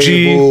running the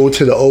label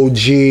to the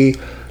OG.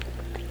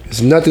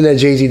 There's nothing that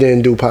Jay-Z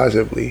didn't do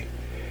positively.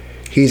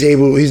 He's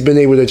been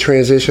able to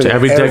transition to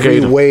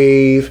every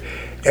wave,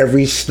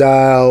 every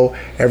style,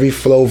 every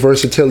flow.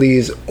 Versatility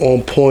is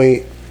on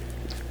point.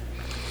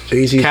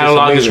 Jay-Z's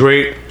catalog is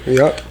great.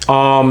 Yep.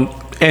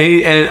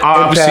 And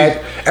obviously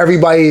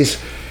everybody's.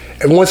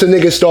 And once a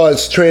nigga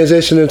starts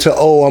transitioning to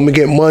I'm gonna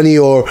get money,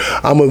 or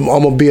I'm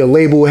gonna be a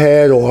label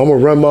head, or I'm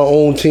gonna run my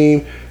own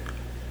team,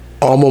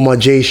 I'm on my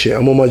Jay shit.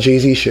 I'm on my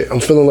Jay-Z shit.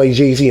 I'm feeling like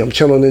Jay-Z. I'm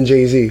chilling in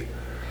Jay-Z.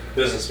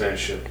 Businessman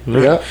shit.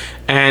 Yeah.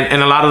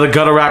 And a lot of the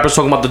gutter rappers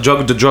talking about the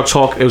drug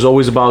talk. It was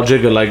always about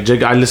Jigga. Like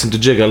Jigga, I listen to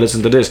Jigga. I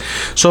listen to this.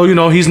 So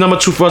he's number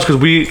 2 for us because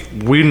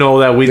we know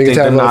that we think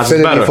that Nas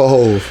is better. For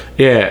Hov.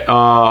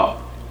 Yeah.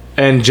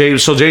 And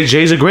Jay's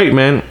a great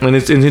man, and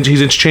he's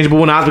interchangeable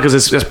with Nas because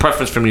it's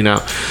preference for me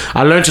now.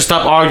 I learned to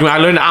stop arguing. I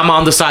learned that I'm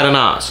on the side of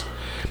Nas,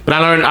 but I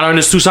learned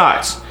there's 2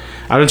 sides.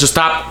 I learned to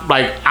stop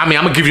I'm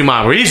gonna give you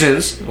my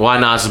reasons why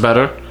Nas is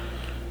better,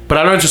 but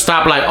I learned to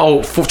stop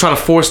trying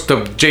to force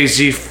the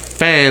Jay-Z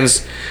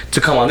fans to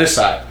come on this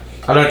side.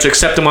 I learned to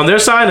accept them on their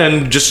side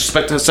and just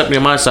accept me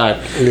on my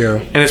side. Yeah,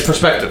 and it's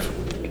perspective.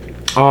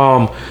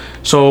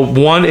 So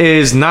 1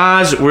 is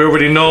Nas. We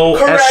already know.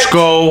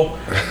 Esco,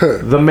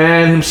 the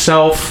man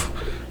himself,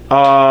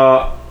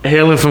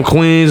 hailing from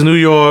Queens, New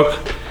York.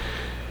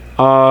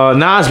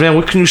 Nas, man,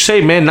 what can you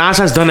say, man? Nas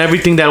has done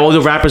everything that all the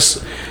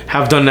rappers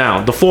have done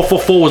now. The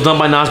 444 was done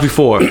by Nas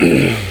before.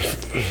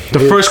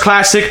 The first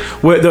classic,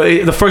 where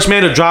the first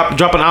man to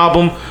drop an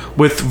album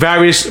with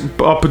various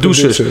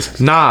producers.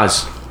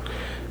 Nas.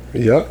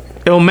 Yep.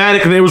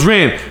 Illmatic and It Was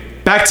Rain.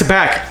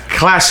 Back-to-back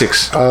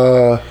classics.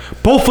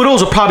 Both of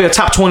those are probably a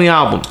top 20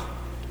 album.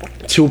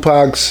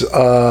 Tupac's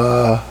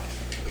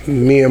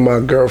Me and My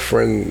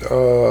Girlfriend,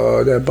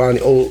 that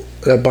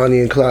Bonnie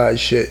and Clyde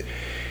shit.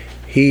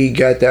 He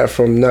got that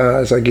from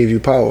Nas, I Gave You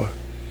Power.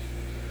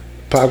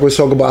 Pac was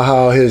talking about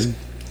how his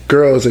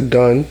girls are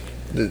gun,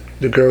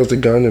 the girls the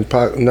gun, and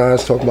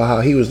Nas talking about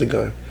how he was the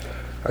gun.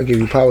 I Give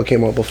You Power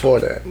came out before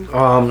that.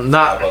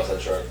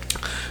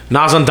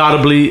 Nas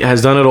undoubtedly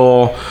has done it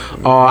all.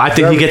 I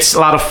think he gets a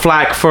lot of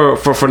flack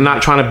for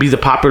not trying to be the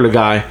popular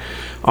guy.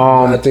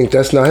 I think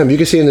that's not him. You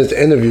can see in his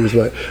interviews,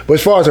 but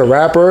as far as a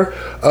rapper,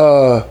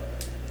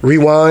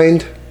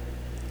 Rewind,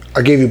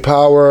 I Gave You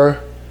Power,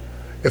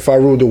 If I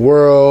Ruled the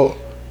World,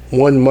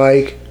 One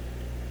Mic.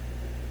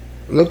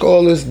 Look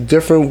all these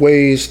different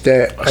ways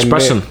that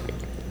expressing.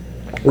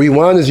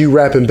 Rewind is you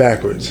rapping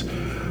backwards.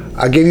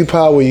 I Gave You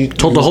Power. You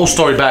told the whole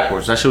story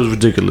backwards. That shit was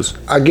ridiculous.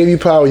 I Gave You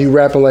Power. You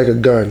rapping like a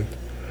gun.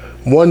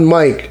 One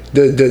Mic.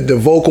 The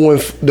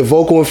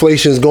vocal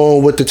inflation is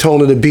going with the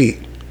tone of the beat.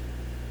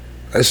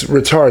 That's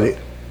retarded.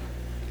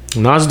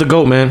 Nas is the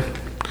GOAT, man.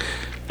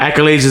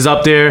 Accolades is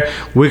up there.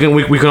 We can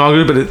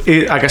argue, but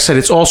like I said,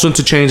 it's also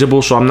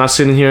interchangeable. So I'm not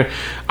sitting here.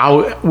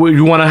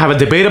 You want to have a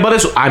debate about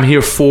this? I'm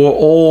here for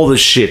all the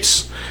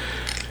shits.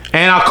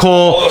 And I'll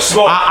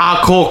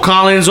call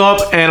Collins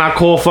up, and I'll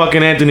call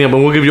fucking Anthony up,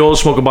 and we'll give you all the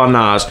smoke about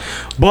Nas.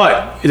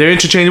 But they're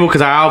interchangeable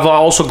because I've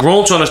also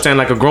grown to understand,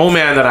 like a grown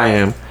man that I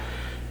am,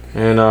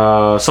 and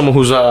someone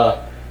who's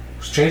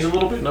changed a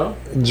little bit. No,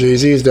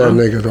 Jay-Z is that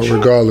nigga though. Sure.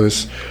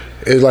 Regardless,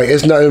 it's like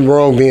it's nothing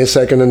wrong being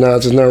second to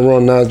Nas. There's nothing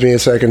wrong Nas being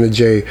second to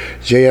Jay.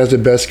 Jay has the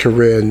best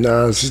career.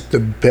 Nas is the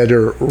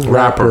better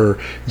rapper.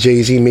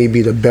 Jay-Z may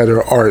be the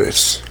better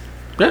artist.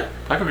 Yeah,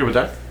 I can agree with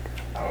that.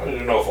 I don't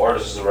even know if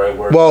artist is the right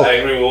word. Well, I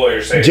agree with what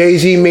you're saying.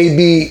 Jay-Z may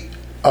be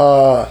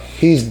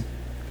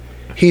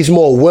he's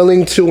more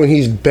willing to, and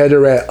he's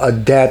better at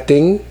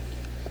adapting.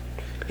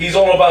 He's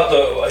all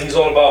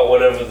about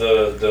whatever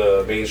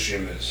the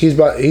mainstream is. He's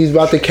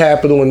about the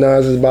capital, and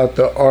Nas is about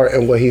the art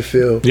and what he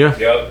feels. Yeah.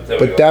 Yep.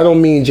 But that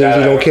don't mean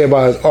Jay-Z don't care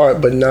about his art.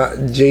 But not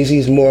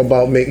Jay-Z's more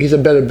about he's a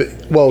better.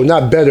 Well,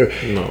 not better.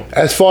 No.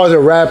 As far as a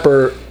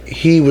rapper,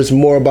 he was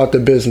more about the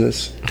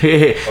business.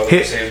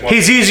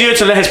 He's easier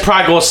to let his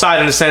pride go aside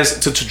in the sense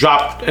to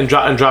drop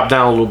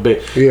down a little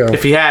bit. Yeah.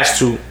 If he has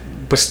to,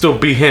 but still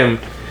be him.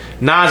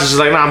 Nas is just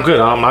like, nah, I'm good.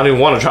 I don't even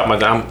want to drop my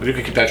down. You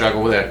can keep that track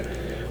over there.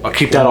 I'll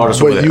keep that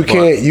artist over there.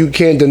 But you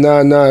can't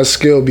deny Nas'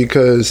 skill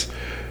because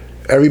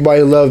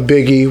Everybody loved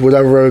Biggie,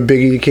 whatever.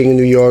 Biggie, the King of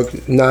New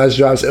York. Nas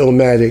drops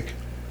Illmatic.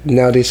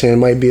 Now they saying it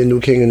might be a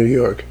new King of New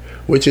York,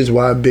 which is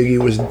why Biggie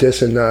was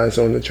dissing Nas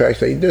on the tracks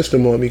that he dissed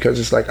him on, because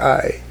it's like,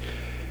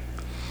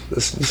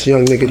 this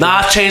young nigga.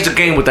 Nas changed the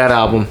game with that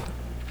album,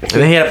 and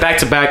then he had a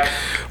back-to-back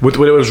with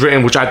what it was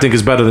written, which I think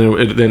is better than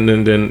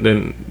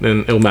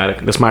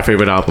Illmatic. That's my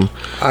favorite album.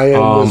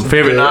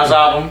 Favorite Nas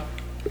album.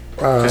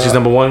 This is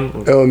number one.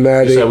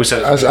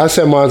 Illmatic. I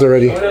said mine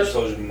already. I just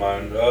told you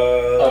mine.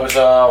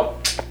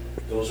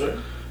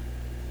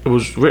 It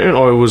was written,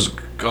 or it was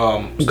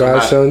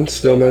Godson,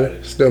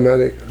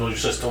 Stillmatic. No, you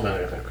said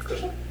Stillmatic.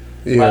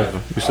 Yeah,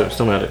 you said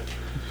Stillmatic.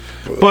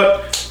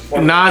 But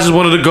Nas is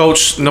one of the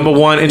GOATs. Number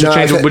one,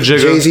 interchangeable with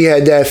Jigga. Jay-Z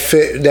had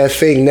that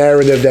fake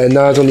narrative that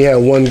Nas only had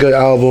one good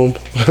album.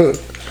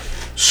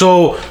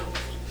 So,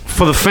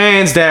 for the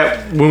fans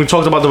that when we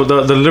talked about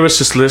the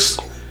lyricist list,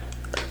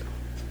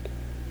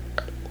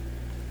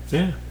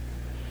 yeah.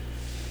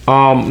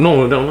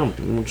 No.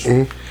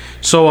 Mm-hmm.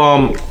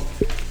 So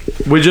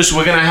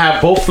we're gonna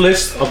have both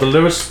lists of the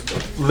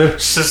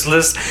lyricist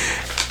list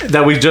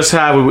that we just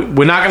have.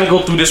 We're not gonna go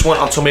through this one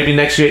until maybe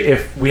next year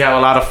if we have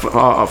a lot of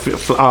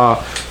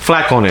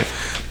flack on it.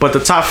 But the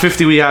top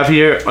 50 we have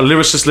here, a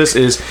lyricist list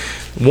is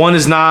 1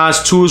 is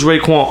Nas, 2 is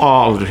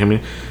Raekwon,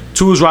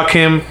 2 is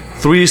Rakim,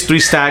 3 is 3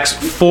 Stacks,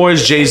 4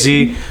 is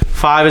Jay-Z,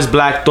 5 is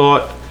Black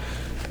Thought,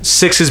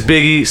 6 is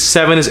Biggie,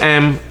 7 is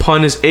M,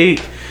 Pun is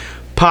 8,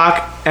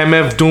 Pac,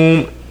 MF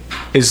Doom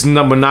is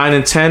number 9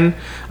 and 10,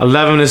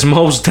 11 is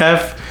Mos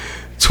Def,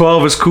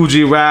 12 is Kool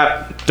G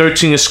Rap,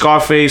 13 is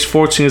Scarface,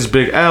 14 is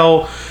Big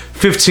L,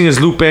 15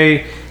 is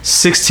Lupe,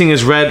 16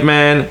 is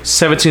Redman,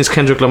 17 is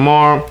Kendrick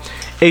Lamar,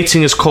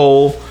 18 is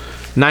Cole,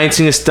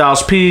 19 is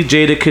Styles P,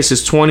 Jadakiss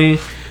is 20,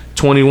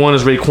 21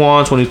 is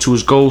Raekwon, 22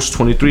 is Ghost,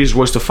 23 is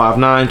Royce da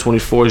 5'9",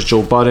 24 is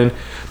Joe Budden,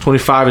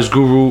 25 is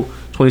Guru,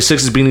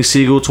 26 is Beanie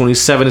Siegel,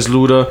 27 is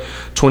Luda,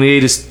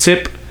 28 is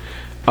Tip,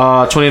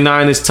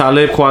 29 is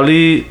Talib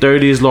Kweli,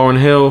 30 is Lauryn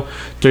Hill,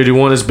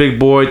 31 is Big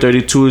Boy,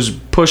 32 is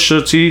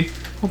Pusha T,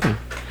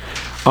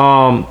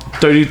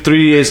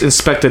 33 is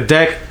Inspector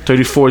Deck,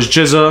 34 is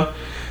Jizza,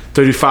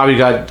 35 you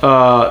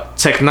got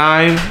Tech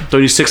 9,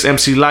 36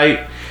 MC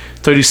Light,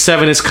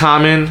 37 is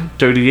Common,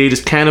 38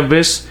 is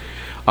Cannabis,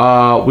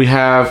 we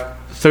have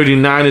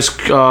 39 is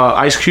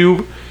Ice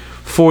Cube,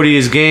 40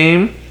 is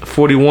Game,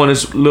 41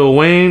 is Lil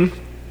Wayne,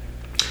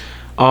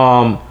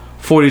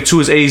 42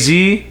 is AZ,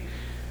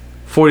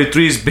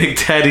 43 is Big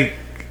Daddy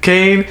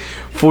Kane,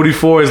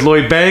 44 is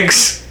Lloyd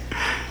Banks,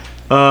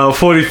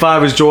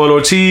 45 is Joel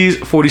Ortiz,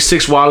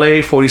 46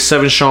 Wale,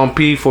 47 Sean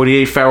P,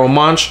 48 Pharoah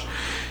Monch,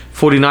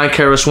 49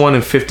 KRS-One,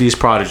 and 50 is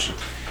Prodigy.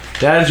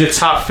 That is your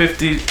top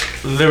 50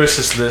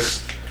 lyricist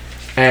list,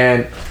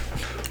 and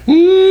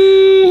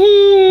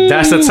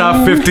that's the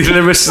top 50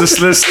 lyricist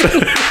list.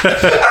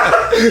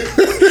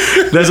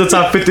 That's the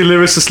top 50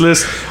 lyricist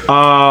list.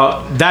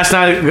 That's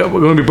not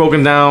going to be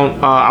broken down.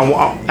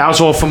 I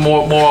also for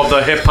more of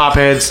the hip hop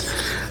heads.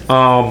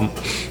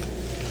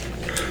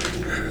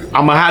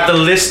 I'm gonna have the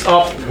list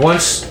up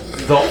once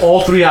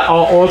all three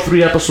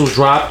episodes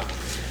drop,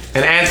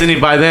 and Anthony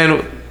by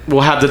then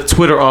will have the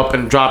Twitter up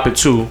and drop it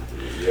too.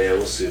 Yeah,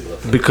 we'll see, bro.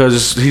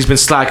 Because he's been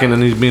slacking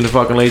and he's being a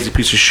fucking lazy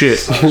piece of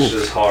shit. It's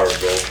just hard,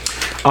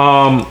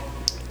 bro.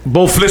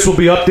 Both lists will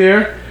be up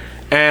there,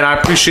 and I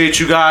appreciate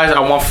you guys. I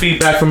want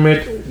feedback from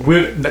it.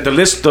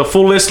 The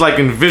full list, like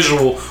in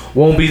visual,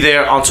 won't be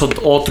there until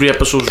all 3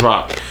 episodes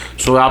drop.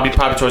 So I'll be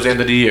probably towards the end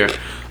of the year,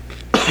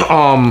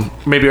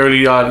 maybe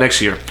early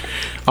next year.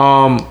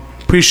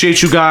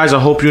 Appreciate you guys. I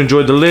hope you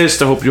enjoyed the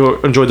list. I hope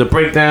you enjoyed the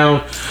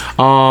breakdown.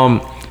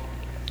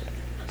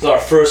 It's our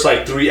first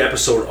 3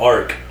 episode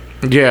arc.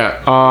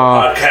 Yeah.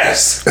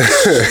 Podcast. We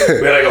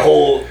had a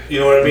whole,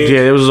 you know what I mean?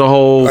 Yeah, it was a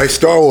whole like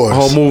Star Wars. A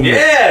whole movement.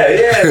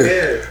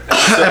 Yeah.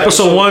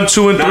 Episode 1,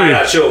 2, and 3.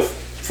 Nah, chill.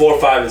 4,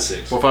 5, and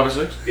 6. 4, 5, and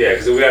 6? Yeah,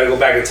 because we got to go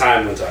back in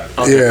time one time.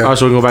 Okay. Yeah. All right,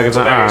 so we can go back in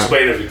time. And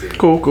explain everything.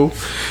 Cool.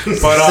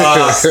 But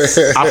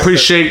I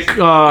appreciate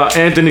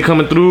Anthony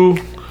coming through.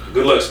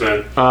 Good looks,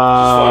 man.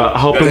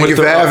 Thank you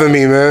for having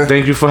me, man.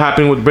 Thank you for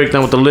helping with the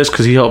breakdown with the list,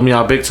 because he helped me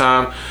out big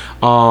time.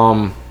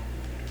 And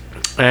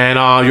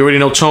you already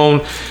know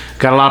Tone.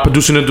 Got a lot of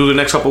producing to do the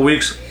next couple of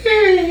weeks.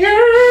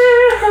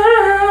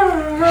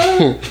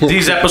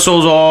 These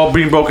episodes are all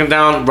being broken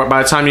down.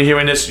 By the time you're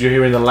hearing this, you're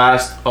hearing the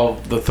last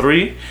of the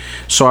 3.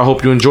 So I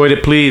hope you enjoyed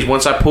it. Please,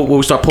 once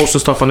we start posting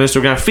stuff on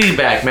Instagram,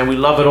 feedback, man. We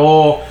love it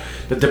all.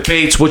 The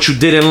debates, what you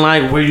didn't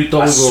like, where you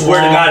thought we were wrong. I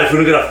swear to God, if we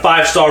don't get a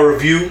 5-star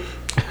review,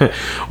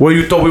 where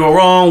you thought we were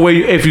wrong,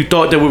 if you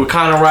thought that we were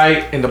kind of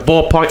right, in the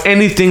ballpark,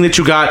 anything that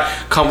you got,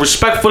 come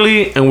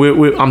respectfully, and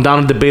I'm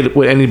down to debate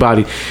with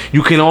anybody.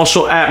 You can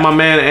also at my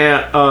man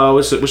at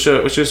what's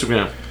your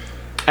Instagram?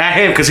 At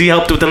him, because he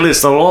helped with the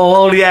list, so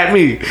only at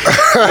me.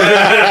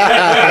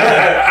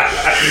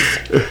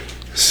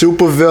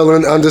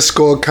 Supervillain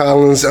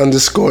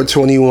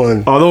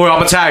 _Collins_21. Oh, don't worry, I'm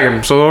gonna tag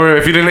him. So don't worry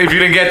if you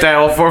didn't get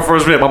that for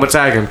first rip, I'm gonna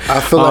tag him. I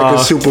feel like a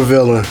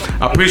supervillain.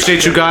 I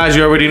appreciate you guys.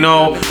 You already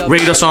know.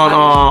 Rate us on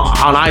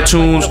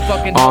iTunes.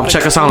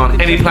 Check us out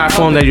on any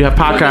platform that you have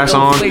podcasts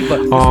on.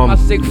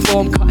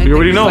 You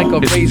already know.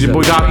 It's your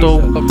boy Gato.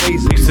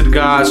 Peace to the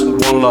guys.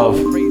 One love.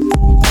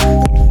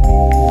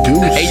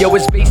 Hey yo,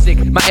 it's basic.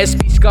 My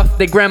SB scuffed.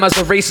 Their grandmas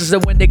are racist,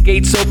 and when the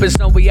gates open,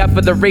 know we out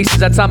for the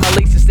races. I tie my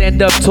laces,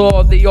 stand up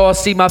tall. They all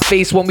see my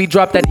face when we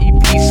drop that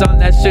EP, son.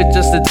 That shit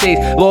just a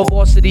taste. Low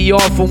varsity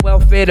on from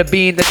welfare to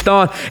being the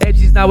dawn.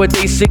 MGs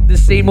nowadays sing the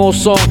same old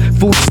song.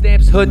 Food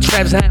stamps, hood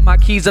traps, I had my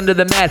keys under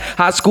the mat.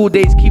 High school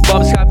days, keep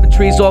bums, chopping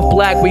trees off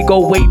black. We go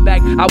way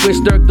back. I wish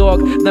Dirk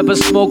Dog never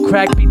smoked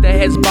crack. Beat the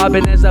heads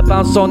bobbing as I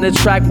bounce on the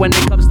track. When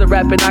it comes to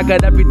rapping, I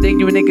got everything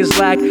you niggas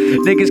lack.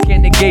 Niggas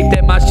can't negate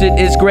that my shit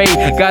is great.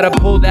 Gotta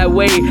pull that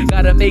weight,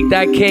 gotta make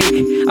that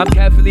cake. I'm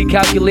carefully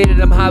calculated,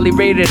 I'm highly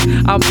rated.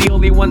 I'm the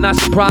only one not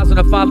surprised when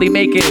I finally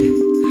make it.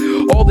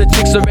 All the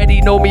chicks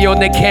already know me on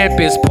the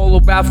campus.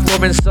 Polo Ralph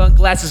Lauren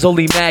sunglasses,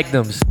 only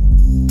Magnums.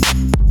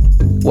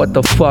 What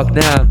the fuck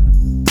now?